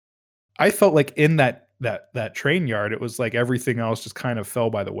I felt like in that train yard, it was like everything else just kind of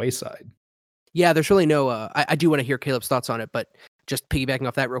fell by the wayside. Yeah, there's really no. I do want to hear Caleb's thoughts on it, but just piggybacking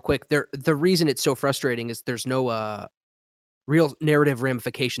off that real quick, the reason it's so frustrating is there's no real narrative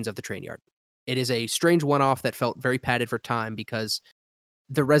ramifications of the train yard. It is a strange one-off that felt very padded for time because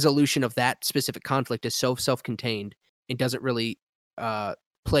the resolution of that specific conflict is so self-contained. It doesn't really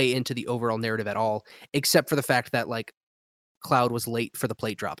play into the overall narrative at all, except for the fact that like Cloud was late for the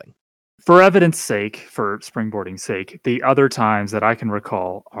plate dropping. For evidence sake, for springboarding's sake, the other times that I can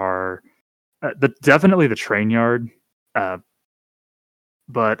recall are definitely the train yard,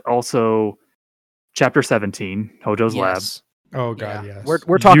 but also Chapter 17, Hojo's Lab. Oh god, yes.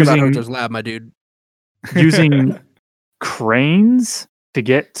 We're talking about Hojo's Lab, my dude. Using cranes to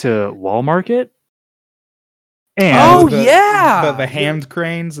get to Wall Market. And the hand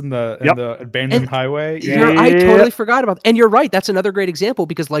cranes and the abandoned highway. I totally forgot about that. And you're right, that's another great example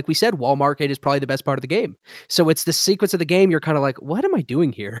because like we said, Wall Market is probably the best part of the game. So it's the sequence of the game you're kind of like, what am I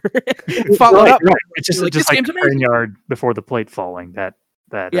doing here? Follow up. Right. It's just like the train yard before the plate falling, that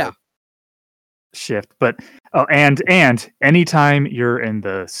shift. But and anytime you're in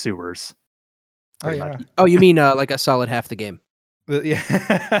the sewers. Oh yeah. Oh, you mean like a solid half the game?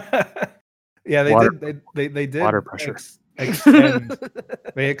 Yeah. Yeah, they did water pressure.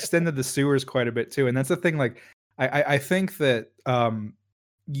 They extended the sewers quite a bit too, and that's the thing. Like, I think that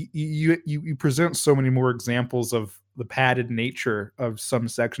you present so many more examples of the padded nature of some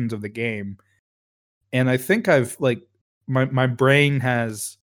sections of the game, and I think I've like my brain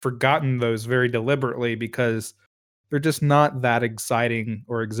has forgotten those very deliberately because they're just not that exciting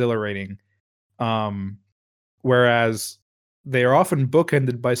or exhilarating. Whereas they are often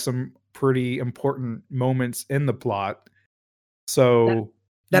bookended by some pretty important moments in the plot. So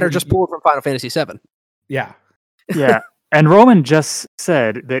that are just pulled from Final Fantasy VII. Yeah. Yeah. And Roman just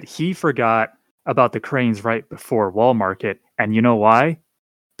said that he forgot about the cranes right before Wall Market. And you know why?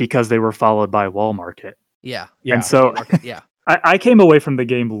 Because they were followed by Wall Market. Yeah. And so yeah. I came away from the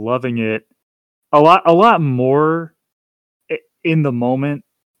game loving it a lot more in the moment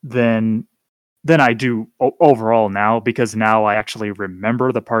than I do overall now, because now I actually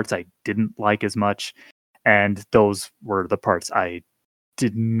remember the parts I didn't like as much, and those were the parts I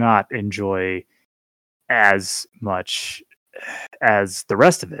did not enjoy as much as the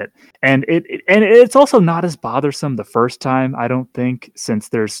rest of it. And it's also not as bothersome the first time, I don't think, since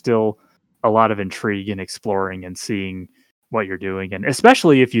there's still a lot of intrigue in exploring and seeing what you're doing. And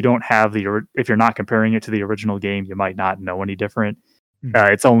especially if you don't have if you're not comparing it to the original game, you might not know any different.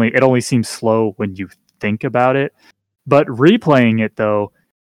 It only seems slow when you think about it. But replaying it though,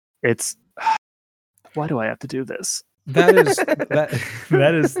 it's why do I have to do this? That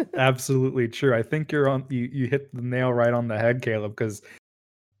is absolutely true. I think you hit the nail right on the head, Caleb, because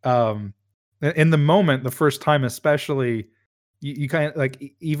in the moment, the first time especially, you kind of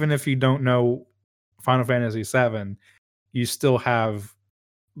like, even if you don't know Final Fantasy VII, you still have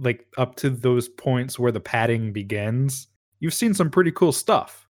like up to those points where the padding begins, you've seen some pretty cool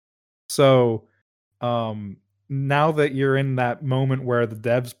stuff. So now that you're in that moment where the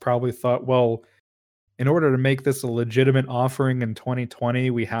devs probably thought, well, in order to make this a legitimate offering in 2020,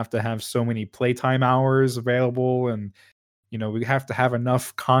 we have to have so many playtime hours available, and we have to have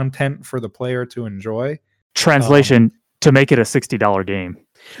enough content for the player to enjoy. Translation, to make it a $60 game.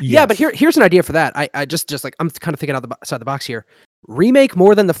 Yeah, but here's an idea for that. I just like, I'm kind of thinking outside the box here. Remake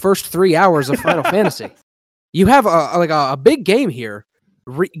more than the first 3 hours of Final Fantasy. You have a big game here.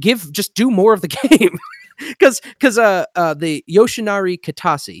 Just do more of the game. Because the Yoshinari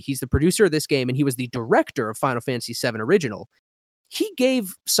Kitase, he's the producer of this game, and he was the director of Final Fantasy VII Original. He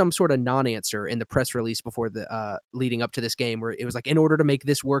gave some sort of non-answer in the press release before the leading up to this game, where it was like, in order to make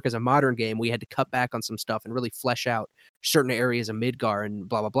this work as a modern game, we had to cut back on some stuff and really flesh out certain areas of Midgar and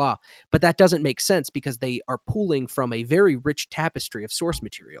blah, blah, blah. But that doesn't make sense because they are pulling from a very rich tapestry of source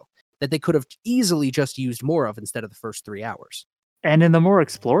material that they could have easily just used more of instead of the first 3 hours. And in the more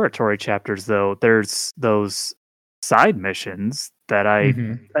exploratory chapters, though, there's those side missions that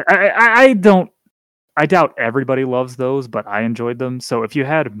I doubt everybody loves those, but I enjoyed them. So if you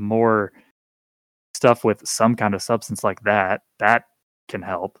had more stuff with some kind of substance like that, that can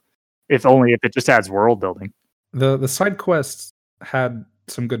help. If it just adds world building. The side quests had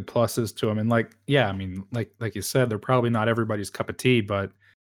some good pluses to them, and like you said, they're probably not everybody's cup of tea, but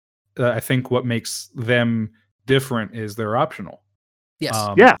I think what makes them different is they're optional. Yes.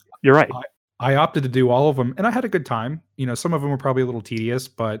 Yeah, you're right. I opted to do all of them, and I had a good time. Some of them were probably a little tedious,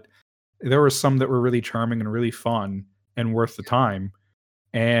 but there were some that were really charming and really fun and worth the time.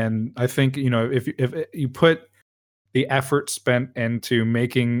 And I think, if you put the effort spent into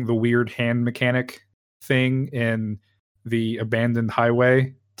making the weird hand mechanic thing in the abandoned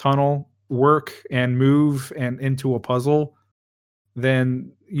highway tunnel work and move and into a puzzle,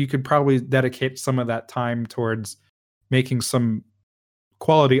 then you could probably dedicate some of that time towards making some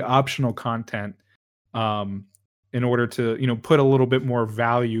quality optional content in order to put a little bit more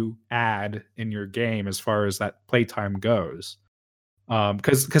value add in your game as far as that playtime goes,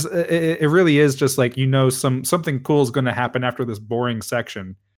 because it really is just like something cool is going to happen after this boring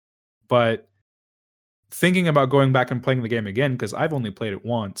section, but thinking about going back and playing the game again, because I've only played it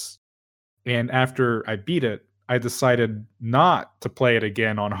once, and after I beat it, I decided not to play it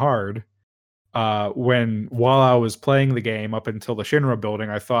again on hard. While I was playing the game up until the Shinra building,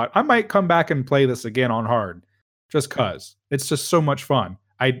 I thought I might come back and play this again on hard, just cause it's just so much fun.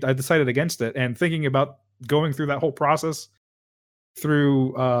 I decided against it, and thinking about going through that whole process,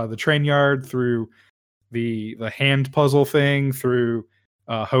 through the train yard, through the hand puzzle thing, through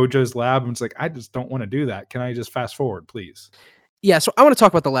Hojo's lab, and it's like, I just don't want to do that. Can I just fast forward, please? Yeah, so I want to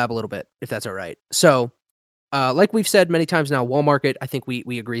talk about the lab a little bit, if that's all right. So like we've said many times now, Wall Market, I think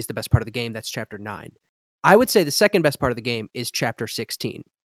we agree, is the best part of the game. That's chapter 9. I would say the second best part of the game is chapter 16.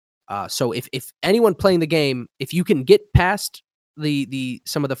 So if anyone playing the game, if you can get past the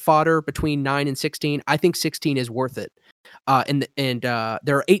some of the fodder between 9 and 16, I think 16 is worth it. And there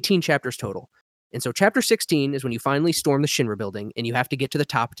are 18 chapters total. And so chapter 16 is when you finally storm the Shinra building and you have to get to the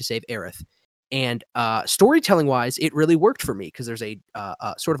top to save Aerith. And storytelling wise, it really worked for me because there's a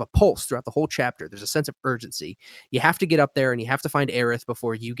sort of a pulse throughout the whole chapter. There's a sense of urgency. You have to get up there and you have to find Aerith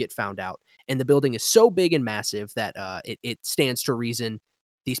before you get found out. And the building is so big and massive that it stands to reason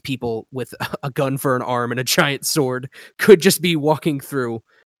these people with a gun for an arm and a giant sword could just be walking through,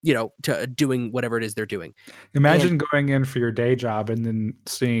 to doing whatever it is they're doing. Imagine going in for your day job and then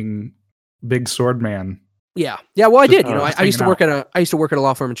seeing Big Sword Man. Yeah. Well, I did. I used to work at a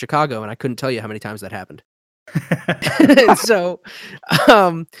law firm in Chicago, and I couldn't tell you how many times that happened. So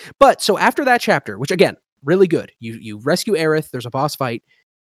after that chapter, which again, really good, you rescue Aerith. There's a boss fight.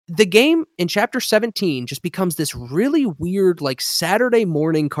 The game in chapter 17 just becomes this really weird, like Saturday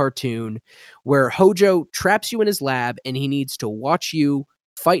morning cartoon where Hojo traps you in his lab, and he needs to watch you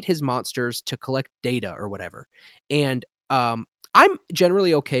fight his monsters to collect data or whatever. And I'm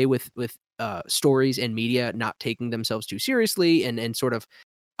generally okay with stories and media not taking themselves too seriously and sort of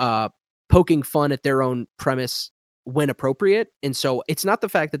poking fun at their own premise when appropriate. And so it's not the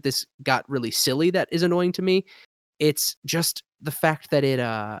fact that this got really silly that is annoying to me. It's just the fact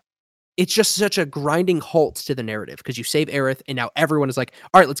that it's just such a grinding halt to the narrative because you save Aerith and now everyone is like,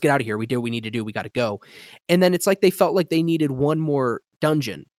 all right, let's get out of here. We do what we need to do. We got to go. And then it's like they felt like they needed one more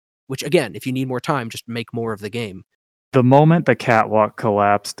dungeon, which again, if you need more time, just make more of the game. The moment the catwalk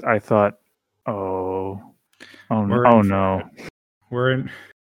collapsed, I thought, oh no. We're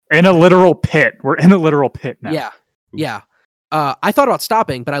in a literal pit. We're in a literal pit now. Yeah. Yeah. I thought about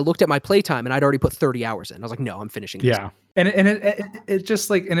stopping, but I looked at my playtime and I'd already put 30 hours in. I was like, no, I'm finishing this. Yeah. And it just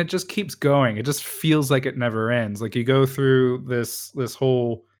like, and it just keeps going. It just feels like it never ends. Like you go through this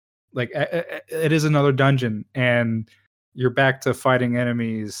whole, like it is another dungeon and you're back to fighting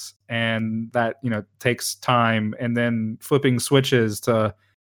enemies and that, takes time, and then flipping switches to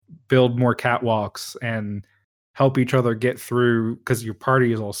build more catwalks and help each other get through because your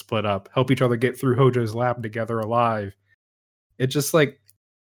party is all split up, help each other get through Hojo's lab together alive. It just like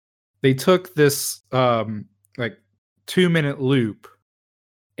they took this 2-minute loop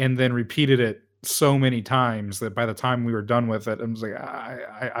and then repeated it so many times that by the time we were done with it, I was like,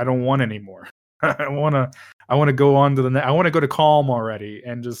 I don't want any more. I want to go on to I want to go to Calm already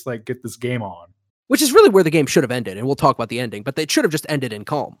and just like get this game on. Which is really where the game should have ended, and we'll talk about the ending, but it should have just ended in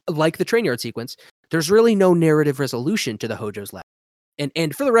Calm. Like the train yard sequence, there's really no narrative resolution to the Hojo's lab.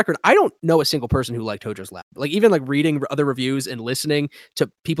 And for the record, I don't know a single person who liked Hojo's lab. Like even like reading other reviews and listening to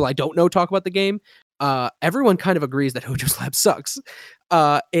people I don't know talk about the game, everyone kind of agrees that Hojo's lab sucks.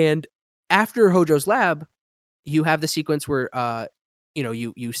 And after Hojo's lab, you have the sequence where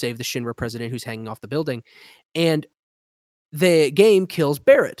you save the Shinra president who's hanging off the building, and the game kills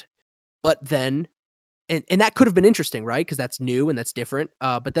Barret. But then, and that could have been interesting, right? Because that's new and that's different.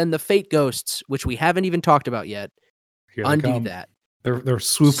 But then the Fate Ghosts, which we haven't even talked about yet, undo that. They're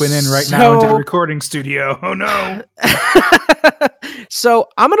swooping in right now into the recording studio. Oh no! So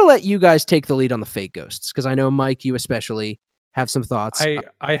I'm gonna let you guys take the lead on the Fate Ghosts because I know Mike, you especially have some thoughts.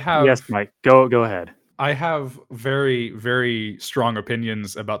 I have. Yes, Mike. Go ahead. I have very, very strong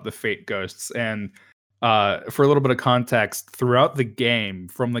opinions about the Fate Ghosts, and for a little bit of context, throughout the game,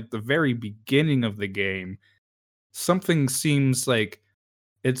 from like the very beginning of the game, something seems like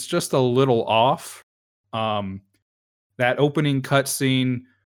it's just a little off. That opening cutscene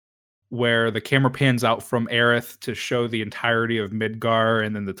where the camera pans out from Aerith to show the entirety of Midgar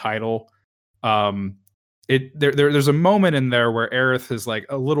and then the title. There's a moment in there where Aerith is like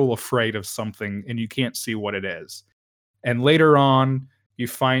a little afraid of something and you can't see what it is. And later on, you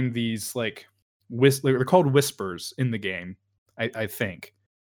find these like they're called whispers in the game, I think.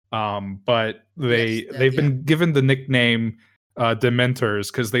 But they've been given the nickname Dementors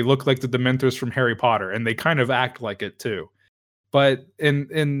because they look like the Dementors from Harry Potter and they kind of act like it too. But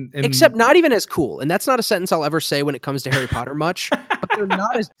in except not even as cool, and that's not a sentence I'll ever say when it comes to Harry Potter much. But they're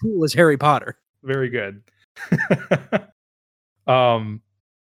not as cool as Harry Potter. Very good.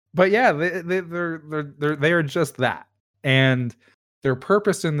 But yeah, they are just that, and their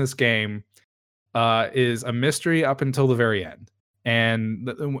purpose in this game is a mystery up until the very end. And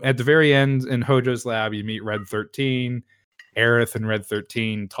at the very end in Hojo's lab, you meet Red 13. Aerith and Red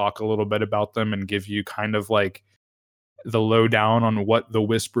 13 talk a little bit about them and give you kind of like the lowdown on what the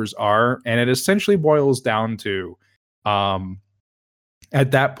whispers are. And it essentially boils down to,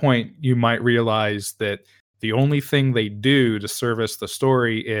 at that point, you might realize that the only thing they do to service the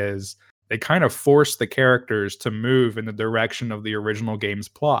story is they kind of force the characters to move in the direction of the original game's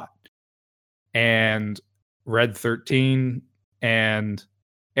plot. And Red 13 and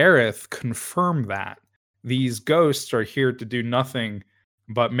Aerith confirm that. These ghosts are here to do nothing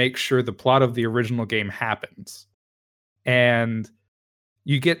but make sure the plot of the original game happens. And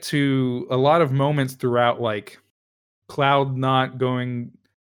you get to a lot of moments throughout, like Cloud not going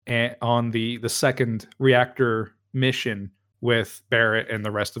on the second reactor mission with Barret and the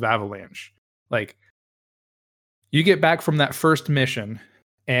rest of Avalanche. Like, you get back from that first mission,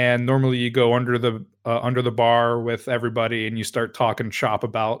 and normally you go under the bar with everybody and you start talking shop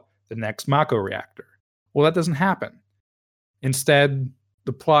about the next Mako reactor. Well, that doesn't happen. Instead,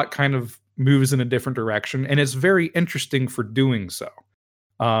 the plot kind of moves in a different direction, and it's very interesting for doing so.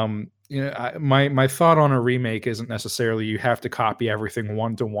 My thought on a remake isn't necessarily you have to copy everything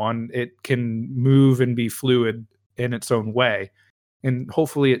one to one. It can move and be fluid in its own way, and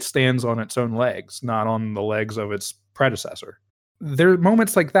hopefully it stands on its own legs, not on the legs of its predecessor. There are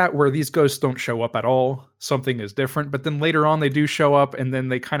moments like that where these ghosts don't show up at all. Something is different, but then later on they do show up, and then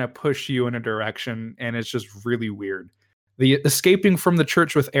they kind of push you in a direction, and it's just really weird. the escaping from the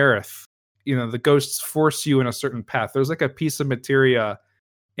church with Aerith. You know, the ghosts force you in a certain path. There's like a piece of materia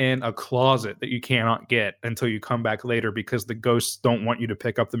in a closet that you cannot get until you come back later because the ghosts don't want you to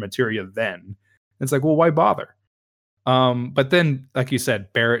pick up the materia then. It's like, well, why bother? But then, like you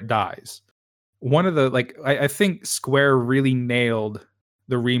said, Barrett dies. One of the, like, I think Square really nailed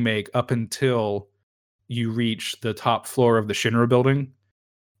the remake up until you reach the top floor of the Shinra building.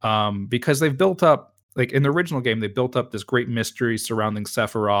 Because they've built up, like in the original game, they built up this great mystery surrounding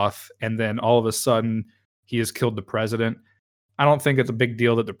Sephiroth, and then all of a sudden he has killed the president. I don't think it's a big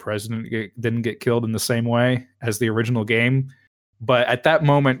deal that the president didn't get killed in the same way as the original game. But at that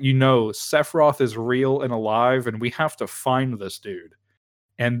moment, you know, Sephiroth is real and alive, and we have to find this dude.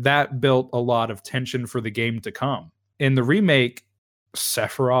 And that built a lot of tension for the game to come. In the remake,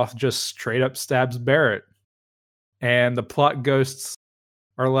 Sephiroth just straight up stabs Barrett. And the plot ghosts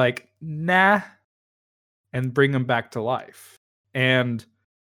are like, nah, and bring him back to life. And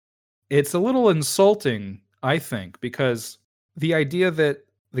it's a little insulting, I think, because the idea that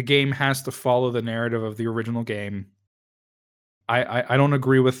the game has to follow the narrative of the original game, I don't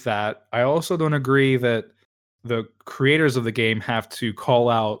agree with that. I also don't agree that the creators of the game have to call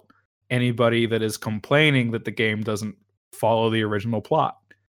out anybody that is complaining that the game doesn't follow the original plot.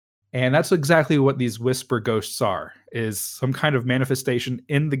 And that's exactly what these whisper ghosts are, is some kind of manifestation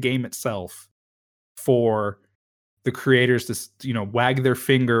in the game itself for the creators to, you know, wag their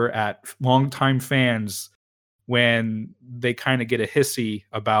finger at longtime fans when they kind of get a hissy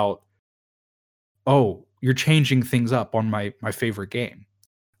about, oh, you're changing things up on my favorite game.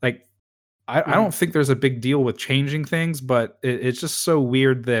 Like, I don't think there's a big deal with changing things, but it's just so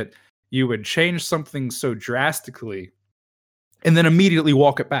weird that you would change something so drastically and then immediately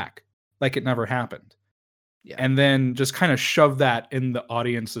walk it back like it never happened. Yeah. And then just kind of shove that in the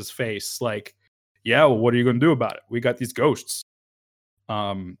audience's face. Like, yeah, well, what are you going to do about it? We got these ghosts.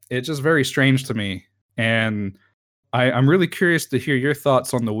 It's just very strange to me. And I'm really curious to hear your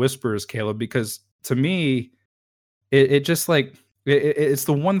thoughts on the whispers, Caleb, because to me, it just like, it's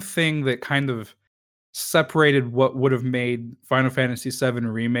the one thing that kind of separated what would have made Final Fantasy VII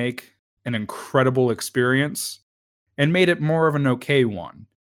Remake an incredible experience and made it more of an okay one.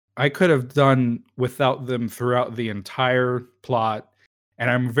 I could have done without them throughout the entire plot, and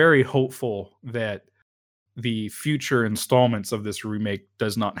I'm very hopeful that the future installments of this remake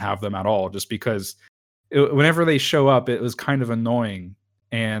does not have them at all, just because whenever they show up, it was kind of annoying.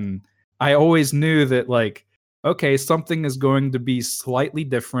 And I always knew that, like, okay, something is going to be slightly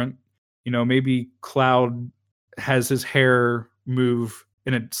different. You know, maybe Cloud has his hair move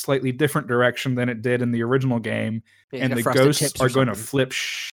in a slightly different direction than it did in the original game, and the ghosts are going to flip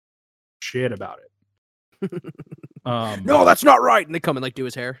shit about it. No, that's not right. And they come and like do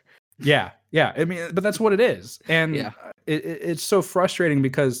his hair. Yeah. I mean, but that's what it is. And yeah. It's so frustrating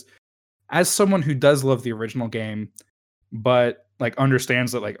because as someone who does love the original game, but like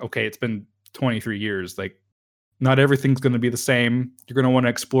understands that, like, okay, it's been 23 years, like not everything's going to be the same. You're going to want to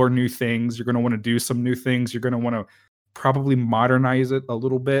explore new things. You're going to want to do some new things. You're going to want to probably modernize it a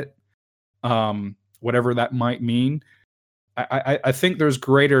little bit, whatever that might mean. I think there's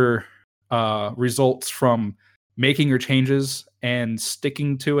greater results from making your changes and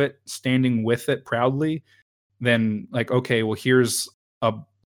sticking to it, standing with it proudly, than like, okay, well, here's a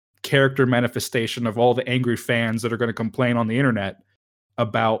character manifestation of all the angry fans that are going to complain on the internet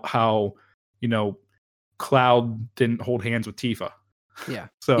about how, you know, Cloud didn't hold hands with Tifa. Yeah.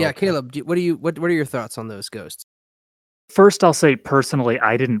 So yeah, Caleb, what are your thoughts on those ghosts? First, I'll say personally,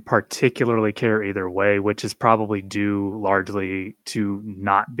 I didn't particularly care either way, which is probably due largely to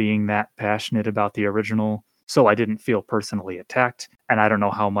not being that passionate about the original. So I didn't feel personally attacked. And I don't know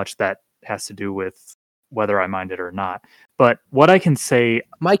how much that has to do with whether I mind it or not. But what I can say...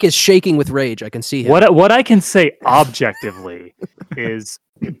 Mike is shaking with rage. I can see him. What I can say objectively is...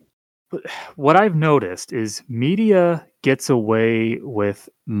 What I've noticed is media gets away with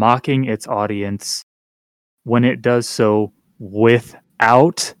mocking its audience when it does so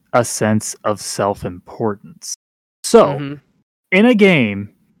without a sense of self-importance. So, in a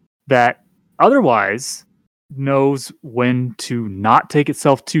game that otherwise knows when to not take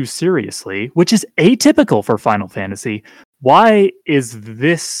itself too seriously, which is atypical for Final Fantasy, why is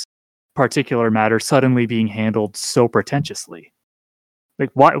this particular matter suddenly being handled so pretentiously? Like,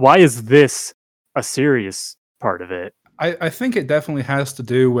 why is this a serious part of it? I think it definitely has to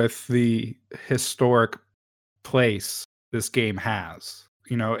do with the historic place this game has.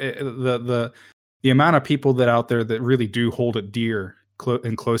 You know, the amount of people that out there that really do hold it dear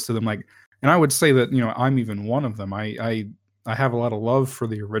and close to them. Like, and I would say that, you know, I'm even one of them. I have a lot of love for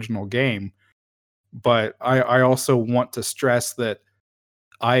the original game, But I also want to stress that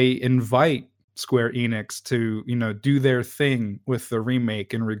I invite Square Enix to, do their thing with the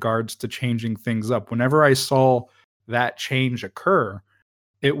remake in regards to changing things up. Whenever I saw that change occur,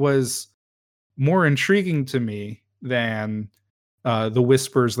 it was more intriguing to me than the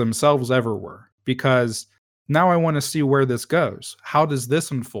whispers themselves ever were, because now I want to see where this goes. How does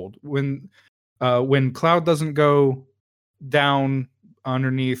this unfold? When Cloud doesn't go down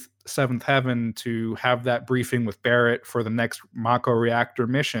underneath Seventh Heaven to have that briefing with Barrett for the next Mako reactor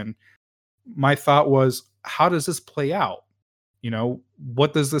mission, my thought was, how does this play out?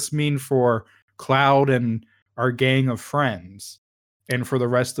 What does this mean for Cloud and our gang of friends, and for the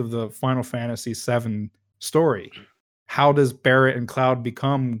rest of the Final Fantasy VII story? How does Barrett and Cloud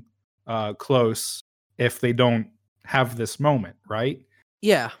become close if they don't have this moment, right?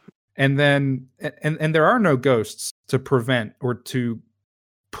 Yeah. And then and there are no ghosts to prevent or to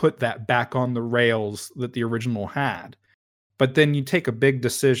put that back on the rails that the original had. But then you take a big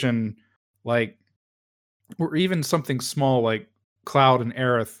decision, like, or even something small like Cloud and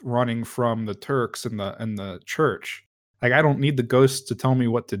Aerith running from the Turks in the church. Like, I don't need the ghosts to tell me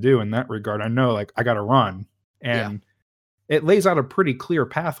what to do in that regard. I know, like, I got to run, and it lays out a pretty clear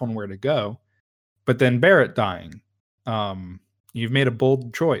path on where to go. But then Barrett dying, you've made a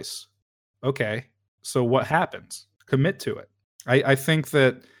bold choice. Okay, so what happens? Commit to it. I think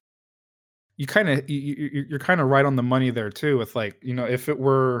that you're kind of right on the money there too. With, like, if it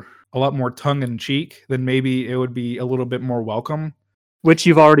were a lot more tongue in cheek, then maybe it would be a little bit more welcome. Which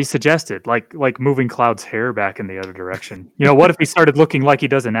you've already suggested, like moving Cloud's hair back in the other direction. What if he started looking like he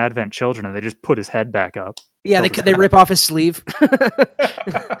does in Advent Children, and they just put his head back up? Yeah, they rip off his sleeve.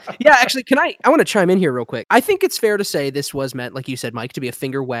 Yeah, actually, I want to chime in here real quick. I think it's fair to say this was meant, like you said, Mike, to be a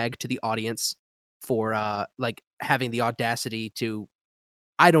finger wag to the audience for like having the audacity to,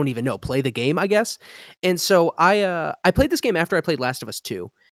 I don't even know, play the game, I guess. And so I played this game after I played Last of Us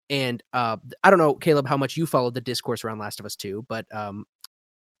 2. And I don't know, Caleb, how much you followed the discourse around Last of Us 2, but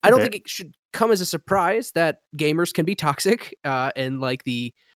I don't think it should come as a surprise that gamers can be toxic, and like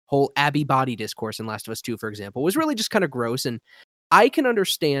the whole Abby body discourse in Last of Us 2, for example, was really just kind of gross. And I can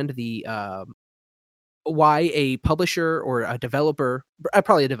understand the why a publisher or a developer,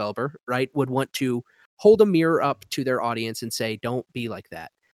 probably a developer, right, would want to hold a mirror up to their audience and say, don't be like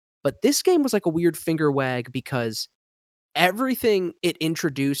that. But this game was like a weird finger wag, because everything it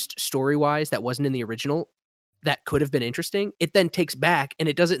introduced story-wise that wasn't in the original that could have been interesting, it then takes back, and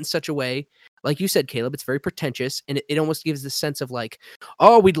it does it in such a way, like you said, Caleb, it's very pretentious, and it almost gives this sense of like,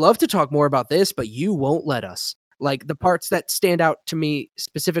 oh, we'd love to talk more about this, but you won't let us. Like, the parts that stand out to me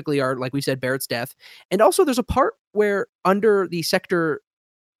specifically are, like we said, Barrett's death, and also there's a part where under the sector,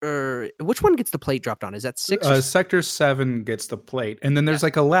 which one gets the plate dropped on? Is that 6? Sector 7 gets the plate, and then there's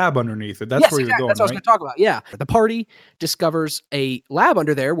like a lab underneath it. That's where you're going. That's what I was going to talk about. Yeah, the party discovers a lab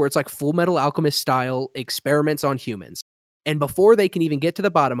under there where it's like Full Metal Alchemist style experiments on humans, and before they can even get to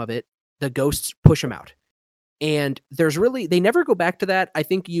the bottom of it, the ghosts push them out. And they never go back to that. I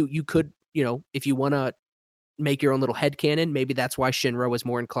think you could, if you want to make your own little headcanon, maybe that's why Shinra was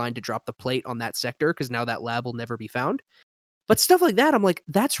more inclined to drop the plate on that sector, because now that lab will never be found. But stuff like that, I'm like,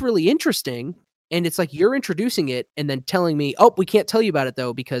 that's really interesting. And it's like, you're introducing it and then telling me, oh, we can't tell you about it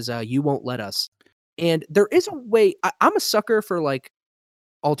though, because you won't let us. And there is a way, I'm a sucker for like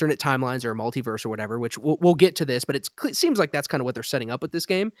alternate timelines or a multiverse or whatever, which we'll get to this, but it seems like that's kind of what they're setting up with this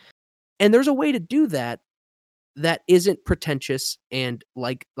game. And there's a way to do that isn't pretentious and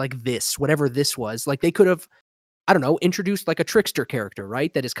like this, whatever this was. Like, they could have, I don't know, introduced like a trickster character,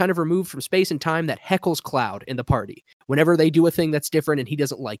 right? That is kind of removed from space and time, that heckles Cloud in the party whenever they do a thing that's different and he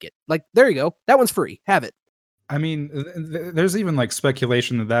doesn't like it. Like, there you go. That one's free. Have it. I mean, there's even like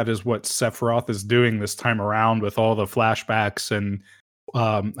speculation that is what Sephiroth is doing this time around with all the flashbacks and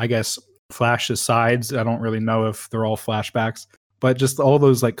I guess Flash's sides. I don't really know if they're all flashbacks, but just all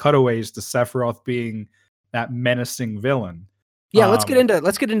those like cutaways to Sephiroth being that menacing villain. Yeah, let's get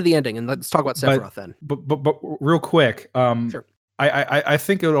into the ending and let's talk about Sephiroth then. But real quick, sure. I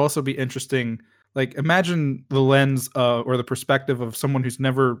think it would also be interesting. Like, imagine the lens or the perspective of someone who's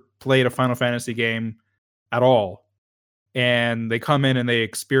never played a Final Fantasy game at all, and they come in and they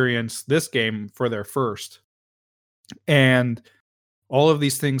experience this game for their first, and all of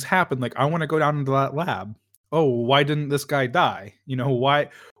these things happen. Like, I want to go down into that lab. Oh, why didn't this guy die? Why?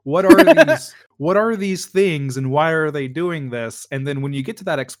 What are these? What are these things, and why are they doing this? And then when you get to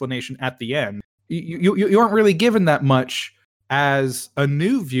that explanation at the end, you aren't really given that much as a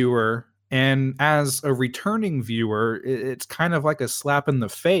new viewer, and as a returning viewer, it's kind of like a slap in the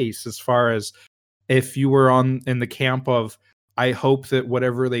face as far as if you were in the camp of, I hope that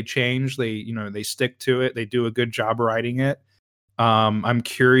whatever they change, they stick to it. They do a good job writing it. I'm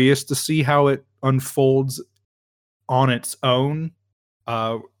curious to see how it unfolds on its own,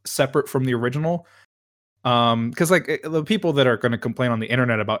 separate from the original. Because like the people that are going to complain on the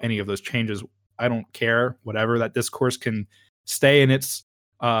internet about any of those changes, I don't care. Whatever, that discourse can stay in its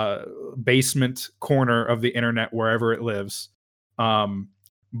basement corner of the internet wherever it lives.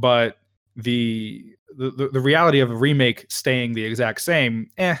 But the reality of a remake staying the exact same,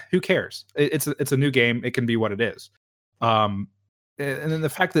 who cares? It's a new game. It can be what it is. And then the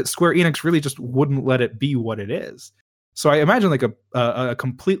fact that Square Enix really just wouldn't let it be what it is. So I imagine like a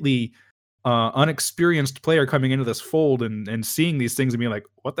completely unexperienced player coming into this fold and seeing these things and being like,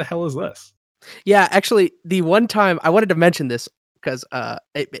 what the hell is this? Yeah, actually, the one time I wanted to mention this because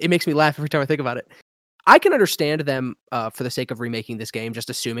it makes me laugh every time I think about it. I can understand them for the sake of remaking this game, just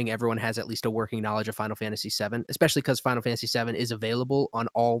assuming everyone has at least a working knowledge of Final Fantasy VII, especially because Final Fantasy VII is available on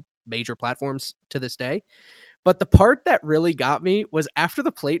all major platforms to this day. But the part that really got me was after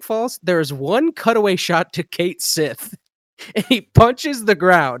the plate falls, there is one cutaway shot to Cait Sith, and he punches the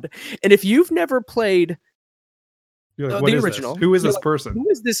ground. And if you've never played You're like, the what is original, this? Who is you're this like, person? who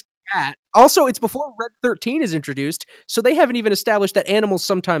is this cat? Also, it's before Red 13 is introduced, so they haven't even established that animals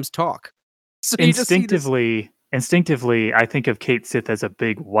sometimes talk. So you just see this- Instinctively, I think of Cait Sith as a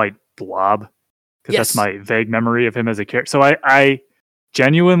big white blob because Yes. that's my vague memory of him as a character. So I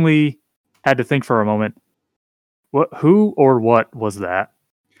genuinely had to think for a moment, who or what was that?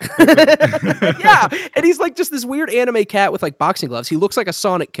 Yeah, and he's like just this weird anime cat with like boxing gloves. He looks like a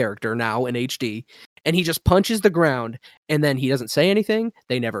Sonic character now in HD, and he just punches the ground, and then he doesn't say anything.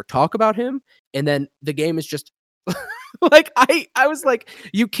 They never talk about him, and then the game is just like I was like,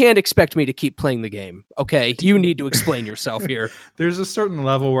 you can't expect me to keep playing the game. Okay, you need to explain yourself here. There's a certain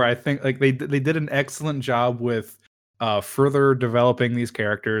level where I think like they did an excellent job with further developing these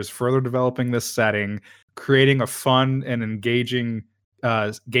characters, further developing this setting, creating a fun and engaging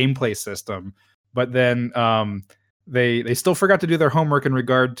gameplay system. But then they still forgot to do their homework in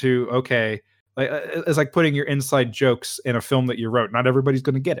regard to, okay, it's like putting your inside jokes in a film that you wrote. Not everybody's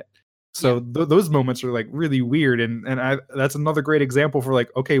going to get it. So those moments are like really weird, and that's another great example for like,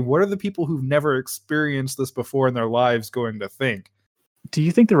 okay, what are the people who've never experienced this before in their lives going to think? Do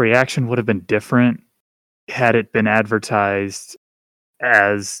you think the reaction would have been different had it been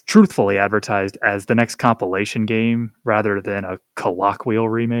truthfully advertised as the next compilation game rather than a colloquial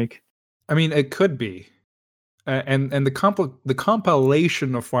remake? I mean, it could be, and the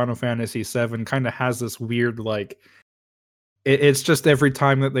compilation of Final Fantasy VII kind of has this weird like. It's just every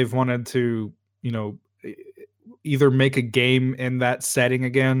time that they've wanted to, either make a game in that setting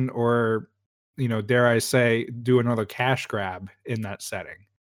again, or, dare I say, do another cash grab in that setting.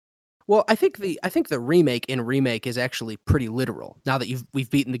 Well, I think the remake is actually pretty literal. Now that we've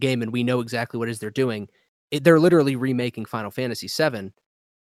beaten the game and we know exactly what it is they're doing, they're literally remaking Final Fantasy VII,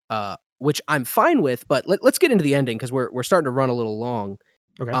 which I'm fine with. But let's get into the ending because we're starting to run a little long.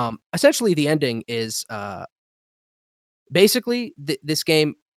 Okay. Essentially, the ending is basically this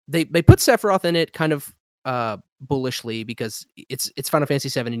game. They put Sephiroth in it kind of bullishly because it's Final Fantasy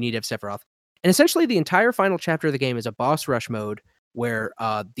VII and you need to have Sephiroth. And essentially, the entire final chapter of the game is a boss rush mode where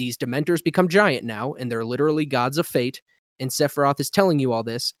these Dementors become giant now, and they're literally gods of fate. And Sephiroth is telling you all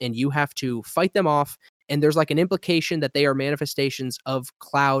this, and you have to fight them off. And there's like an implication that they are manifestations of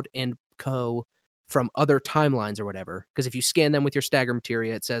Cloud and Co. from other timelines or whatever. Because if you scan them with your stagger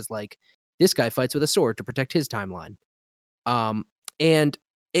materia, it says like, this guy fights with a sword to protect his timeline. And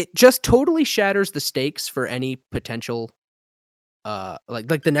it just totally shatters the stakes for any potential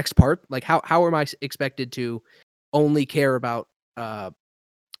like the next part. Like how am I expected to only care about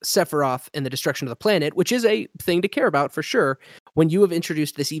Sephiroth and the destruction of the planet, which is a thing to care about for sure, when you have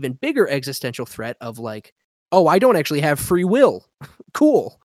introduced this even bigger existential threat of like, oh, I don't actually have free will.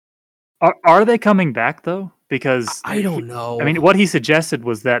 Cool. Are they coming back though? Because I don't know. I mean, what he suggested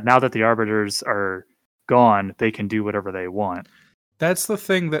was that now that the Arbiters are gone, they can do whatever they want. That's the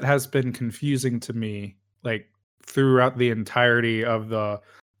thing that has been confusing to me, like throughout the entirety of the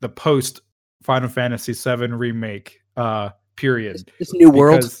post Final Fantasy VII remake period. This new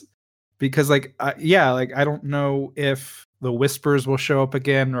world. Because like I don't know if the Whispers will show up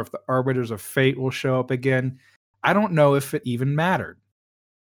again or if the Arbiters of Fate will show up again. I don't know if it even mattered.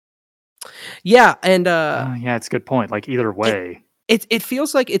 Yeah, and yeah, it's a good point. Like either way, it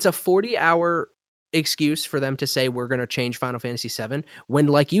feels like it's a 40-hour excuse for them to say we're going to change Final Fantasy VII when,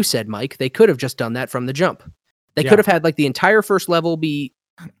 like you said, Mike, they could have just done that from the jump. They could have had like the entire first level be,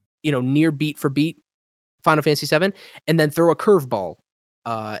 near beat for beat Final Fantasy VII, and then throw a curveball,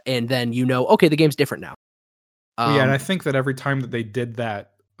 and then okay, the game's different now. Well, yeah, and I think that every time that they did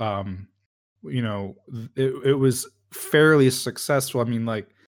that, you know, it was fairly successful. I mean, like,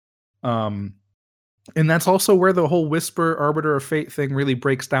 um, and that's also where the whole Whisper Arbiter of Fate thing really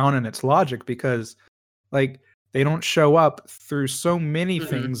breaks down in its logic, because like they don't show up through so many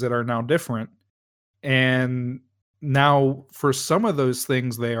things that are now different, and now for some of those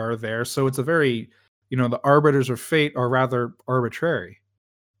things they are there. So it's a very, you know, the Arbiters of Fate are rather arbitrary.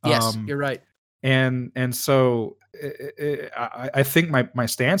 Yes, you're right. And so I think my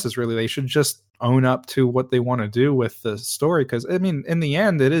stance is really they should just own up to what they want to do with the story, because I mean in the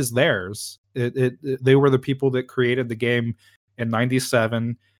end it is theirs. They were the people that created the game in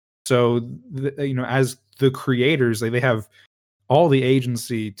 '97, so you know, as the creators, they have all the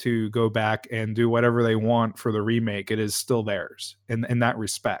agency to go back and do whatever they want for the remake. It is still theirs in that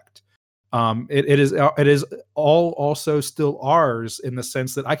respect. It is all also still ours in the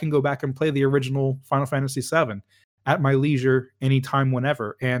sense that I can go back and play the original Final Fantasy VII at my leisure, anytime,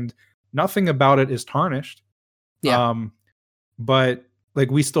 whenever, and nothing about it is tarnished. Yeah. But like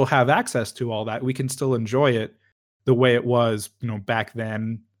we still have access to all that. We can still enjoy it the way it was, you know, back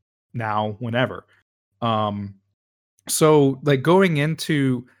then, now, whenever. So like going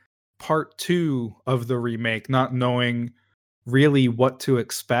into part 2 of the remake, not knowing really what to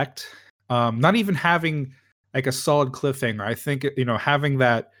expect, not even having like a solid cliffhanger. I think, you know, having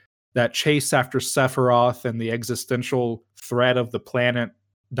that chase after Sephiroth and the existential threat of the planet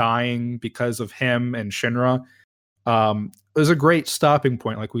dying because of him and Shinra, it was a great stopping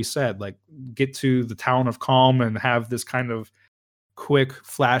point. Like we said, like get to the town of Calm and have this kind of quick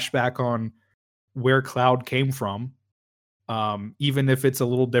flashback on where Cloud came from, even if it's a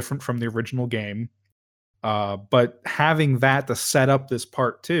little different from the original game. But having that to set up this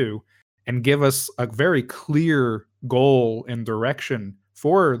part 2 and give us a very clear goal and direction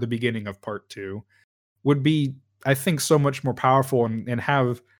for the beginning of part 2 would be, I think, so much more powerful, and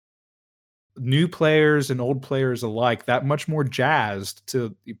have new players and old players alike that much more jazzed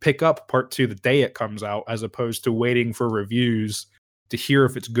to pick up part 2 the day it comes out, as opposed to waiting for reviews to hear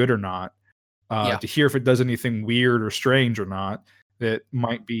if it's good or not, to hear if it does anything weird or strange or not that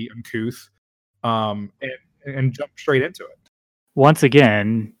might be uncouth, and jump straight into it. Once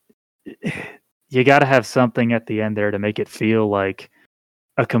again, you got to have something at the end there to make it feel like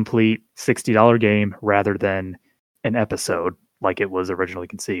a complete $60 game rather than an episode like it was originally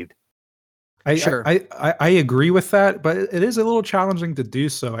conceived. I agree with that, but it is a little challenging to do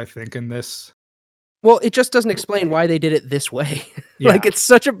so, I think, in this. Well, it just doesn't explain why they did it this way. Yeah. Like, it's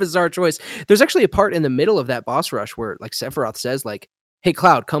such a bizarre choice. There's actually a part in the middle of that boss rush where, like, Sephiroth says, like, hey,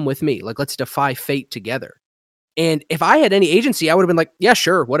 Cloud, come with me. Like, let's defy fate together. And if I had any agency, I would have been like, yeah,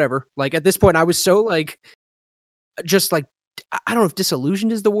 sure, whatever. Like, at this point, I was so, like, just, like, I don't know if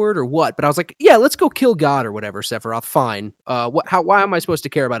disillusioned is the word or what, but I was like, yeah, let's go kill God or whatever, Sephiroth, fine. Why am I supposed to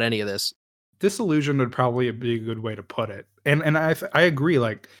care about any of this? Disillusion would probably be a good way to put it. And I agree,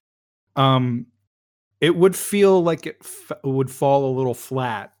 like, it would feel like it would fall a little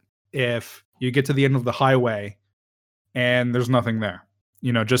flat if you get to the end of the highway and there's nothing there.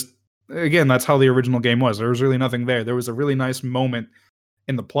 You know, just, again, that's how the original game was. There was really nothing there. There was a really nice moment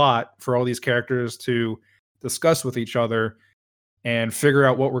in the plot for all these characters to discuss with each other and figure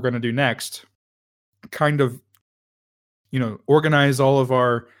out what we're going to do next. Kind of, you know, organize all of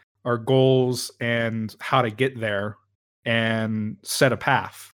our goals and how to get there and set a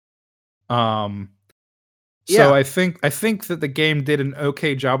path. So I think that the game did an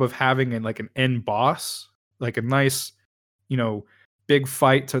okay job of having an end boss, like a nice, you know, big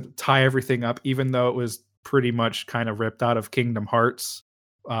fight to tie everything up, even though it was pretty much kind of ripped out of Kingdom Hearts.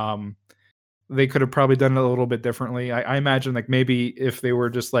 They could have probably done it a little bit differently. I imagine, like, maybe if they were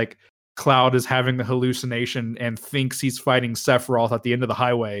just like, Cloud is having the hallucination and thinks he's fighting Sephiroth at the end of the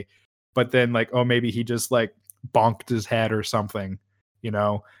highway, but then, like, oh, maybe he just like bonked his head or something, you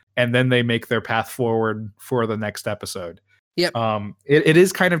know, and then they make their path forward for the next episode. Yep. It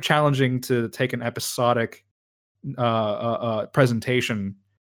is kind of challenging to take an episodic presentation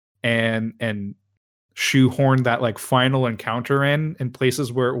and shoehorn that like final encounter in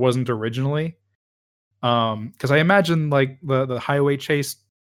places where it wasn't originally. Because I imagine like the highway chase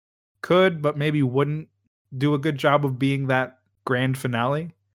could, but maybe wouldn't do a good job of being that grand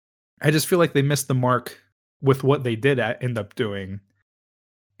finale. I just feel like they missed the mark with what they did end up doing.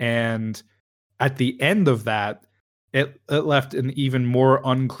 And at the end of that, it left an even more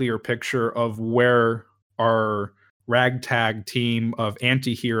unclear picture of where our ragtag team of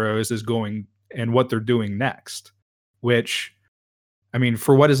anti-heroes is going and what they're doing next. Which, I mean,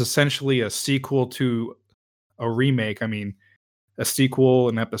 for what is essentially a sequel to a remake, I mean, a sequel,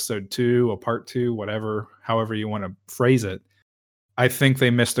 an episode 2, a part 2, whatever, however you want to phrase it. I think they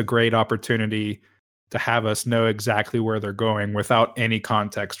missed a great opportunity to have us know exactly where they're going without any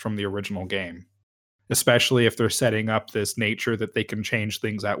context from the original game, especially if they're setting up this nature that they can change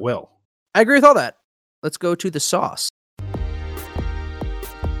things at will. I agree with all that. Let's go to the sauce.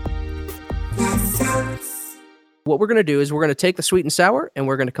 What we're going to do is we're going to take the sweet and sour and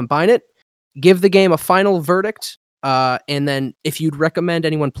we're going to combine it, give the game a final verdict, and then if you'd recommend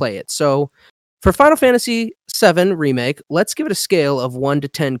anyone play it. So for Final Fantasy VII Remake, let's give it a scale of 1 to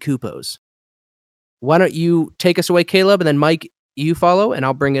 10 Kupos. Why don't you take us away, Caleb, and then Mike, you follow, and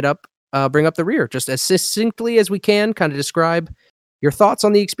I'll bring up the rear, just as succinctly as we can, kind of describe your thoughts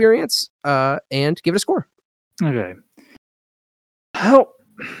on the experience, and give it a score. Okay. Well,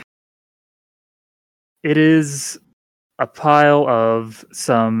 it is a pile of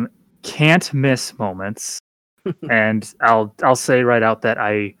some can't miss moments, and I'll say right out that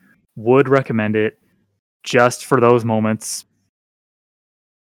I would recommend it just for those moments.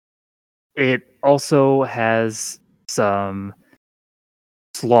 It also has some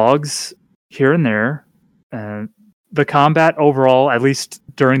slogs here and there. The combat overall, at least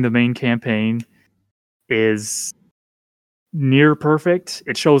during the main campaign, is near perfect.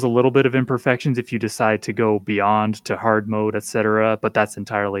 It shows a little bit of imperfections if you decide to go beyond to hard mode, etc., but that's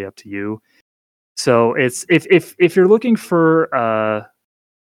entirely up to you. So it's if you're looking for a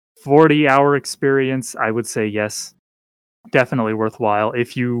 40-hour experience, I would say yes, definitely worthwhile.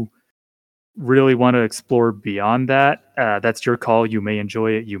 If you really want to explore beyond that, that's your call. You may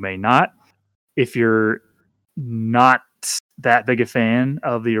enjoy it, you may not. If you're not that big a fan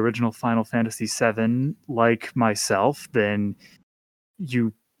of the original Final Fantasy VII, like myself, then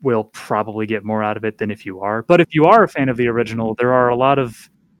you will probably get more out of it than if you are. But if you are a fan of the original, there are a lot of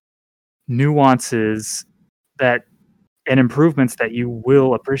nuances that and improvements that you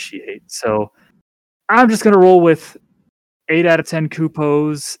will appreciate. So I'm just going to roll with 8 out of 10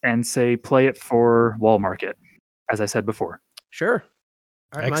 Kupos and say play it for wall market, as I said before. Sure.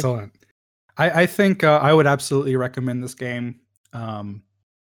 All right, excellent. I think I would absolutely recommend this game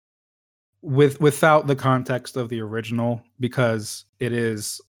without the context of the original, because it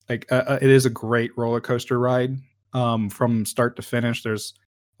is like it is a great roller coaster ride from start to finish. There's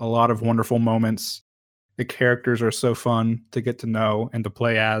a lot of wonderful moments. The characters are so fun to get to know and to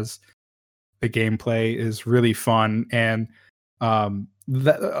play as. The gameplay is really fun, and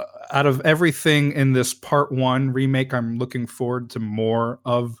out of everything in this Part 1 remake, I'm looking forward to more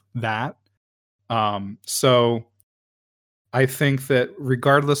of that. So I think that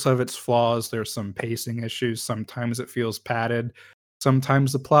regardless of its flaws, there's some pacing issues. Sometimes it feels padded.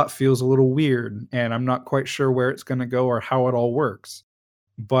 Sometimes the plot feels a little weird, and I'm not quite sure where it's going to go or how it all works.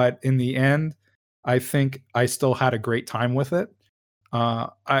 But in the end, I think I still had a great time with it.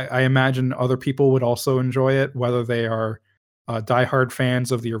 I imagine other people would also enjoy it, whether they are diehard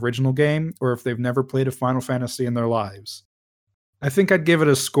fans of the original game or if they've never played a Final Fantasy in their lives. I think I'd give it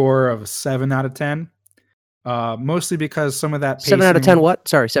a score of 7 out of 10, mostly because some of that pacing... 7 out of 10 what?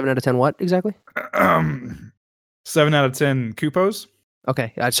 Sorry, 7 out of 10 what exactly? 7 out of 10 Kupos.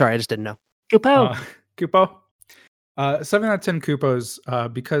 Okay, sorry, I just didn't know. Kupo. 7 out of 10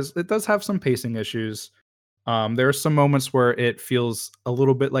 Kupos, because it does have some pacing issues. There are some moments where it feels a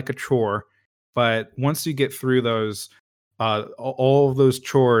little bit like a chore, but once you get through those, all of those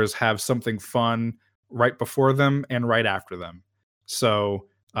chores have something fun right before them and right after them. So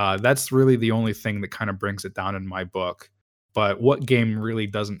that's really the only thing that kind of brings it down in my book. But what game really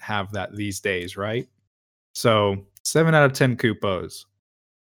doesn't have that these days, right? So 7 out of 10 Kupos.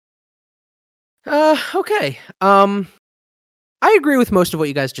 Okay. I agree with most of what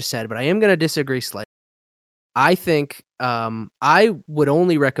you guys just said, but I am going to disagree slightly. I think I would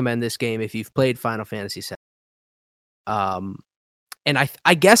only recommend this game if you've played Final Fantasy VII. And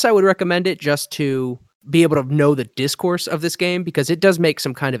I guess I would recommend it just to be able to know the discourse of this game, because it does make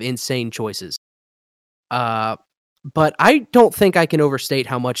some kind of insane choices. But I don't think I can overstate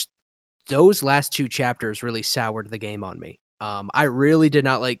how much those last 2 chapters really soured the game on me. I really did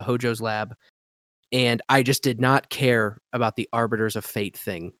not like Hojo's Lab, and I just did not care about the Arbiters of Fate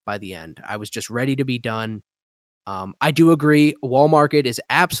thing by the end. I was just ready to be done. I do agree, Wall Market is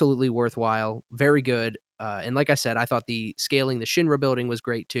absolutely worthwhile, very good. And like I said, I thought the scaling the Shinra building was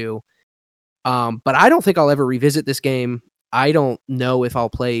great too. But I don't think I'll ever revisit this game. I don't know if I'll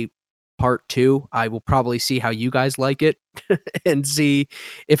play Part 2. I will probably see how you guys like it and see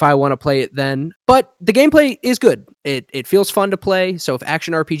if I want to play it then. But the gameplay is good. It feels fun to play. So if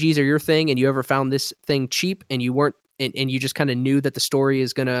action RPGs are your thing and you ever found this thing cheap and you weren't and you just kind of knew that the story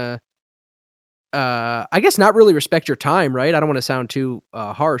is gonna I guess not really respect your time, right? I don't want to sound too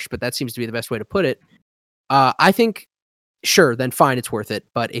harsh, but that seems to be the best way to put it. I think, sure, then fine, it's worth it.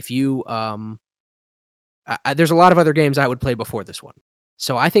 But if you, there's a lot of other games I would play before this one.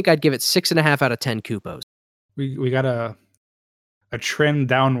 So I think I'd give it 6.5 out of 10 Coupos. We got a trend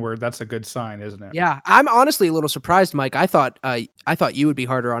downward. That's a good sign, isn't it? Yeah, I'm honestly a little surprised, Mike. I thought you would be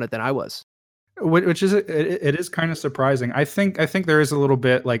harder on it than I was. Which is it is kind of surprising. I think there is a little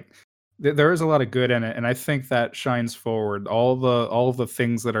bit like there is a lot of good in it, and I think that shines forward. All of the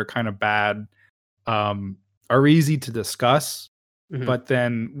things that are kind of bad are easy to discuss, but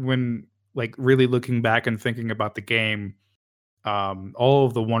then when like really looking back and thinking about the game, all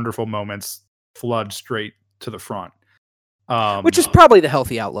of the wonderful moments flood straight to the front. Which is probably the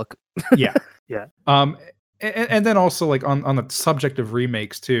healthy outlook. Yeah. And then also like on the subject of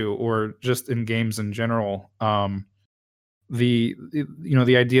remakes too, or just in games in general, the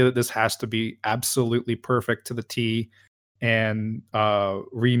idea that this has to be absolutely perfect to the T and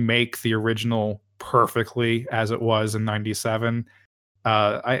remake the original perfectly as it was in 97.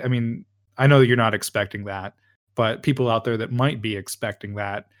 I mean, I know that you're not expecting that, but people out there that might be expecting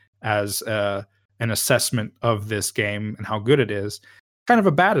that as an assessment of this game and how good it is, kind of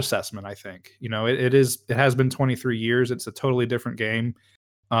a bad assessment, I think. It has been 23 years. It's a totally different game.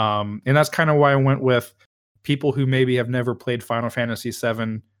 And that's kind of why I went with people who maybe have never played Final Fantasy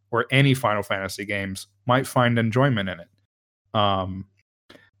VII or any Final Fantasy games might find enjoyment in it.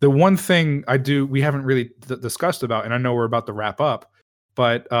 The one thing we haven't really discussed about, and I know we're about to wrap up,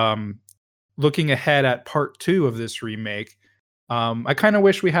 but looking ahead at part 2 of this remake, I kind of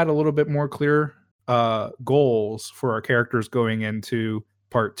wish we had a little bit more clear goals for our characters going into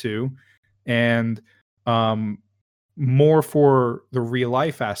part 2, and more for the real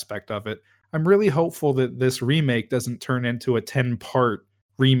life aspect of it. I'm really hopeful that this remake doesn't turn into a 10-part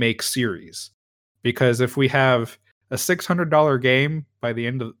remake series, because if we have a $600 game by the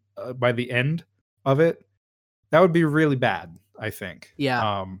end of it, that would be really bad, I think.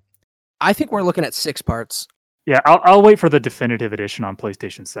 Yeah. I think we're looking at 6 parts. Yeah, I'll wait for the definitive edition on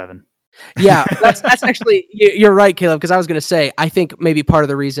PlayStation 7. Yeah, that's actually, you're right, Caleb, because I was going to say, I think maybe part of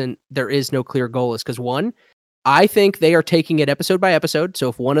the reason there is no clear goal is because, one, I think they are taking it episode by episode, so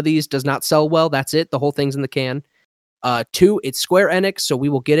if one of these does not sell well, that's it, the whole thing's in the can. 2, it's Square Enix, so we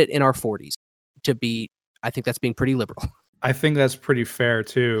will get it in our 40s. I think that's being pretty liberal. I think that's pretty fair,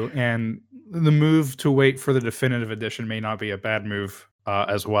 too, and the move to wait for the definitive edition may not be a bad move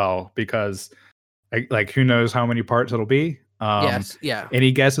as well, because like who knows how many parts it'll be. Yes, yeah.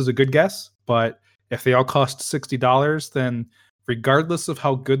 Any guess is a good guess, but if they all cost $60, then regardless of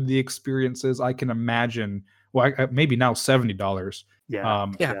how good the experience is, I can imagine, maybe now $70.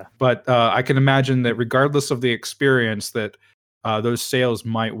 Yeah. But I can imagine that regardless of the experience, that those sales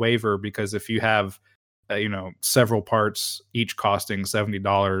might waver, because if you have several parts each costing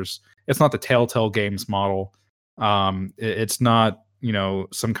 $70, it's not the Telltale Games model. It's not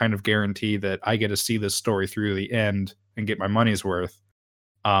some kind of guarantee that I get to see this story through the end and get my money's worth.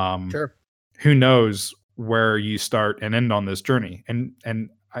 Sure. Who knows where you start and end on this journey? And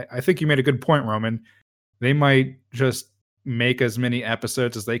I think you made a good point, Roman. They might just make as many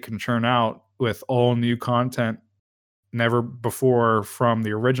episodes as they can churn out with all new content, never before from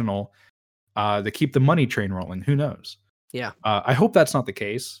the original, to keep the money train rolling. Who knows? Yeah. I hope that's not the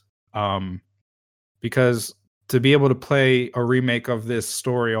case, because to be able to play a remake of this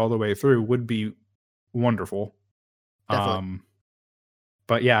story all the way through would be wonderful. Definitely.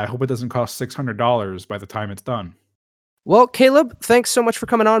 But yeah, I hope it doesn't cost $600 by the time it's done. Well, Caleb, thanks so much for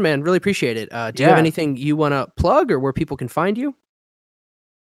coming on, man. Really appreciate it. Do you have anything you want to plug or where people can find you?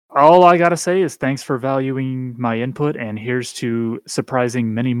 All I got to say is thanks for valuing my input, and here's to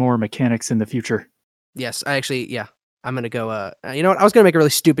surprising many more mechanics in the future. Yes, I'm going to go, you know what? I was going to make a really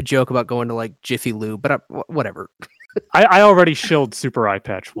stupid joke about going to like Jiffy Lube, but whatever. I already shilled Super Eye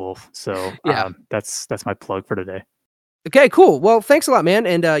Patch Wolf, so yeah. That's my plug for today. Okay, cool. Well, thanks a lot, man.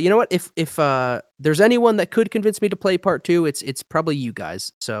 And you know what? If there's anyone that could convince me to play part 2, it's probably you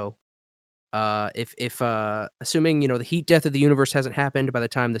guys. So if assuming the heat death of the universe hasn't happened by the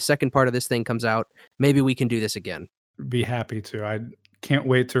time the second part of this thing comes out, maybe we can do this again. Be happy to. I can't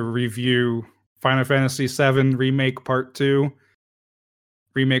wait to review Final Fantasy VII Remake Part 2,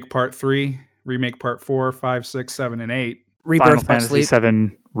 Remake Part 3, Remake Part 4, 5, 6, 7, and 8. Rebirth Final Fantasy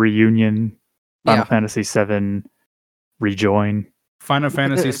VII Reunion, Final Fantasy VII Rejoin, Final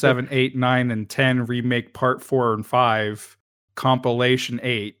Fantasy VII, 8, 9, and 10 Remake Part 4 and 5, Compilation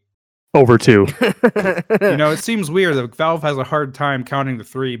 8. Over 2. It seems weird that Valve has a hard time counting the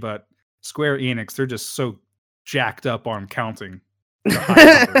 3, but Square Enix, they're just so jacked up on counting the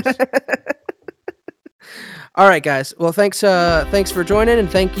high numbers. All right, guys. Well, thanks for joining, and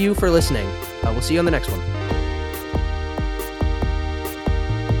thank you for listening. We'll see you on the next one.